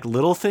movies with like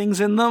little things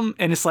in them,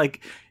 and it's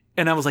like,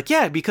 and I was like,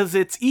 yeah, because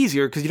it's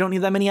easier because you don't need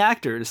that many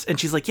actors. And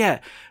she's like, yeah,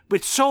 but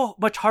it's so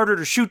much harder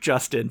to shoot,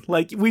 Justin.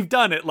 Like, we've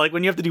done it. Like,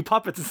 when you have to do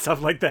puppets and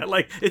stuff like that.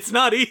 Like, it's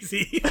not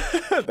easy.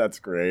 That's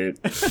great.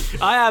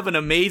 I have an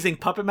amazing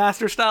Puppet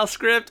Master style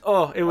script.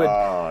 Oh,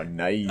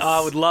 nice.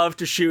 I would love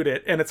to shoot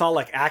it. And it's all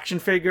like action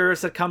figures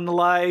that come to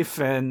life.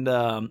 And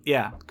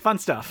yeah, fun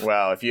stuff.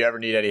 Well, if you ever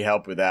need any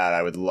help with that,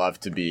 I would love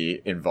to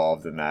be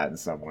involved in that in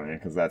some way,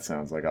 because that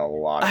sounds like a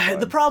lot of fun.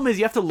 The problem is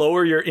you have to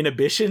lower your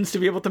inhibitions to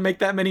be able to make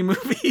that many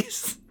movies.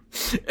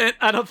 And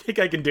I don't think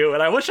I can do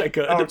it. I wish I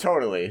could. Oh,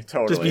 totally.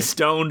 Just be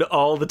stoned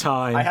all the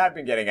time. I have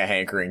been getting a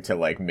hankering to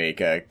like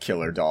make a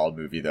killer doll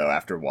movie though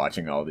after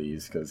watching all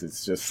these, because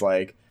it's just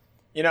like,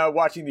 you know,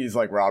 watching these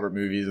like Robert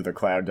movies with a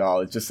clown doll,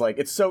 it's just like,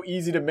 it's so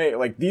easy to make.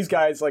 Like these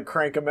guys like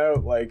crank them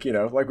out like, you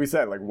know, like we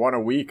said, like one a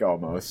week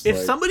almost. If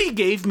somebody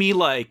gave me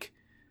like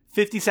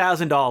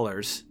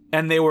 $50,000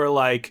 and they were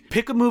like,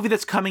 pick a movie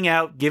that's coming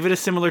out, give it a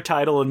similar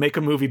title, and make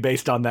a movie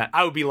based on that,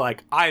 I would be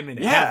like, I'm in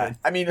heaven.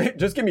 I mean,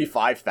 just give me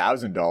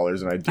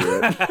 $5,000 and I'd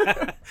do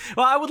it.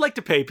 Well, I would like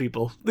to pay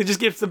people. They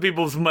just give some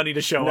people some money to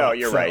show up. No,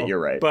 you're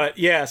right. But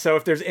yeah, so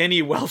if there's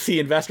any wealthy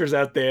investors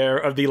out there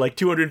of the like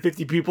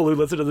 250 people who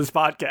listen to this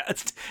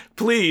podcast,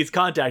 please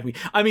contact me.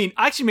 I mean,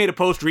 I actually made a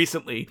post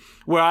recently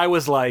where I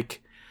was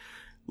like,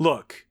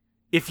 look,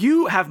 if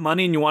you have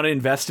money and you want to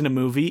invest in a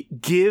movie,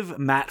 give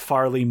Matt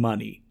Farley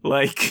money.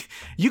 Like,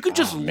 you could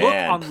just look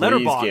on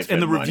Letterboxd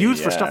and the reviews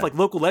for stuff like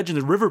Local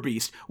Legends and River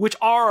Beast, which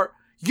are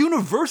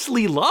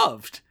universally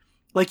loved.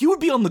 Like, you would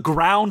be on the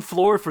ground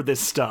floor for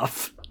this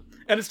stuff.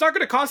 And it's not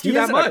going to cost you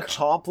that much. He's an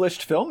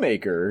accomplished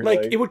filmmaker.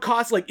 Like, it would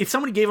cost, like, if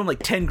somebody gave him, like,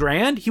 10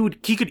 grand,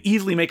 he could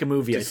easily make a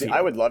movie, I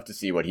would love to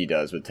see what he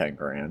does with 10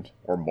 grand.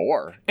 Or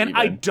more. And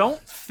even. I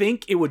don't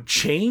think it would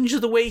change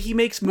the way he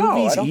makes movies either.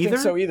 No, I don't think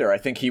so either. I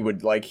think he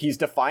would, like, he's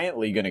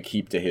defiantly going to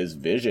keep to his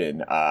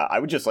vision. I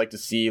would just like to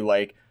see,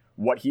 like,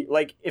 what he,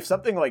 like, if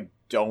something like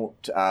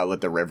Don't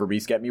Let the River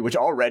Beast Get Me, which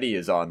already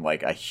is on,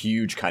 like, a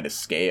huge kind of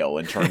scale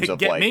in terms of,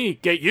 get like... me,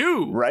 get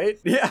you! Right?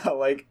 Yeah,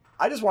 like,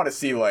 I just want to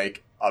see,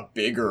 like... a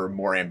bigger,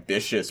 more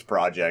ambitious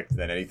project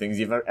than anything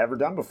he's ever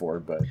done before.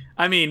 But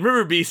I mean,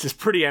 River Beast is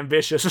pretty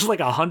ambitious. There's like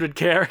 100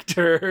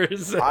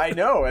 characters. I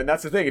know, and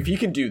that's the thing. If he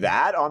can do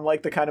that on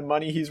like the kind of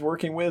money he's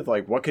working with,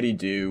 like what could he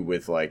do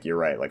with like, you're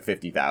right, like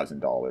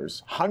 $50,000,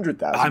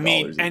 $100,000? I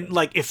mean, and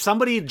like if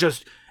somebody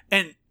just,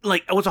 and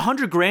like it was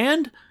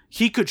 $100,000,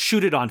 he could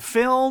shoot it on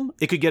film.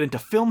 It could get into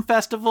film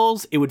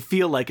festivals. It would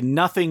feel like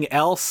nothing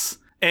else.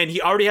 And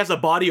he already has a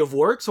body of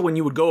work, so when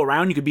you would go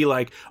around, you could be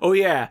like, oh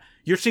yeah,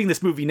 you're seeing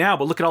this movie now,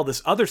 but look at all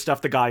this other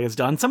stuff the guy has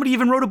done. Somebody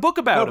even wrote a book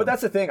about it. No, but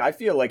that's the thing. I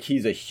feel like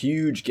he's a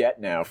huge get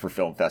now for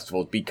film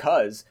festivals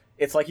because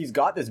it's like he's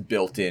got this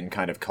built-in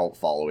kind of cult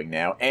following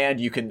now, and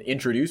you can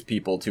introduce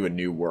people to a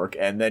new work,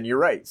 and then you're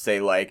right, say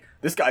like,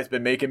 this guy's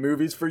been making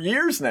movies for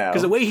years now.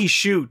 Because the way he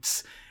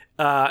shoots...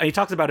 and he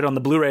talks about it on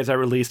the Blu-rays I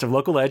released of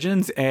Local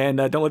Legends and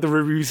Don't Let the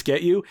Reviews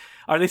Get You.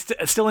 Are they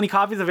still any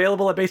copies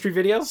available at Bay Street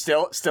Video?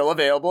 Still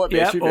available at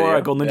Bay Street Video. Or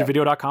at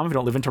goldenninjavideo.com if you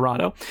don't live in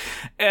Toronto.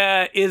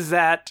 Is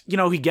that, you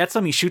know, he gets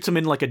them, he shoots them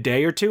in like a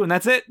day or two, and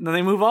that's it. And then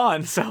they move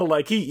on. So,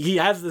 like, he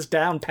has this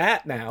down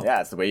pat now.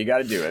 Yeah, it's the way you got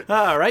to do it.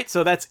 All right,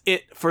 so that's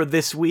it for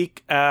this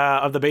week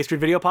of the Bay Street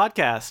Video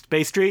Podcast.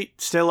 Bay Street,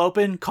 still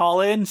open.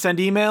 Call in, send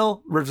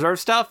email, reserve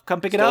stuff,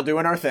 come pick it up. Still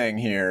doing our thing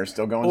here.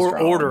 Still going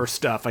strong. Or order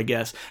stuff, I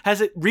guess. Has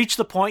it reached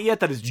the point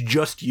yet that it's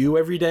just you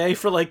every day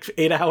for like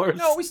 8 hours?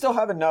 No, we still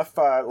have enough.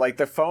 Like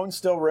the phone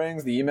still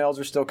rings, the emails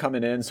are still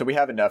coming in, so we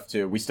have enough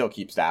to. We still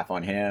keep staff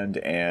on hand,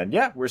 and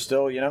yeah, we're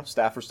still, you know,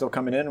 staff are still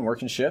coming in and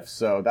working shifts.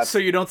 So that's. So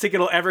you don't think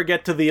it'll ever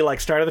get to the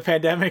like start of the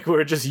pandemic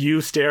where just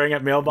you staring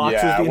at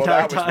mailboxes the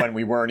entire time? That was when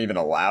we weren't even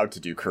allowed to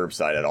do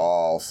curbside at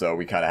all, so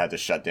we kind of had to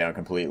shut down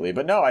completely.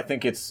 But no, I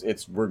think it's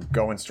we're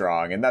going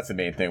strong, and that's the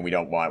main thing. We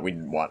didn't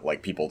want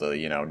like people to,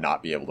 you know,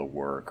 not be able to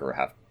work or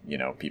have, you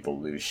know,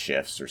 people lose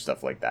shifts or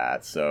stuff like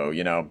that. So,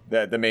 you know,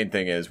 the main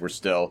thing is we're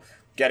still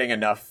getting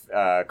enough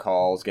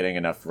calls, getting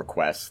enough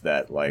requests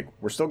that, like,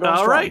 we're still going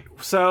strong. All right.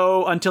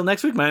 So until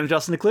next week, my name is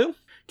Justin Decloux.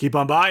 Keep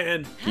on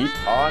buying.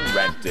 Keep on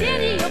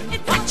renting.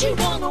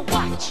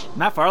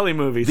 Matt Farley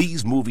movies.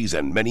 These movies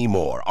and many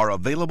more are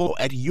available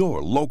at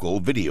your local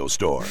video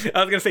store.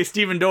 I was going to say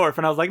Stephen Dorff,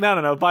 and I was like,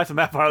 no, buy some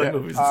Matt Farley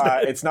movies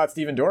instead. It's not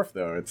Stephen Dorff,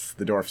 though. It's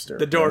the Dorffster.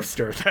 The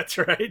Dorffster, that's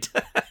right.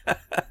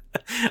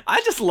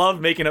 I just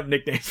love making up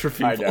nicknames for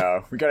people. I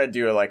know. We got to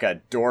do like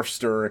a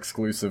Dorffster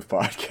exclusive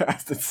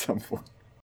podcast at some point.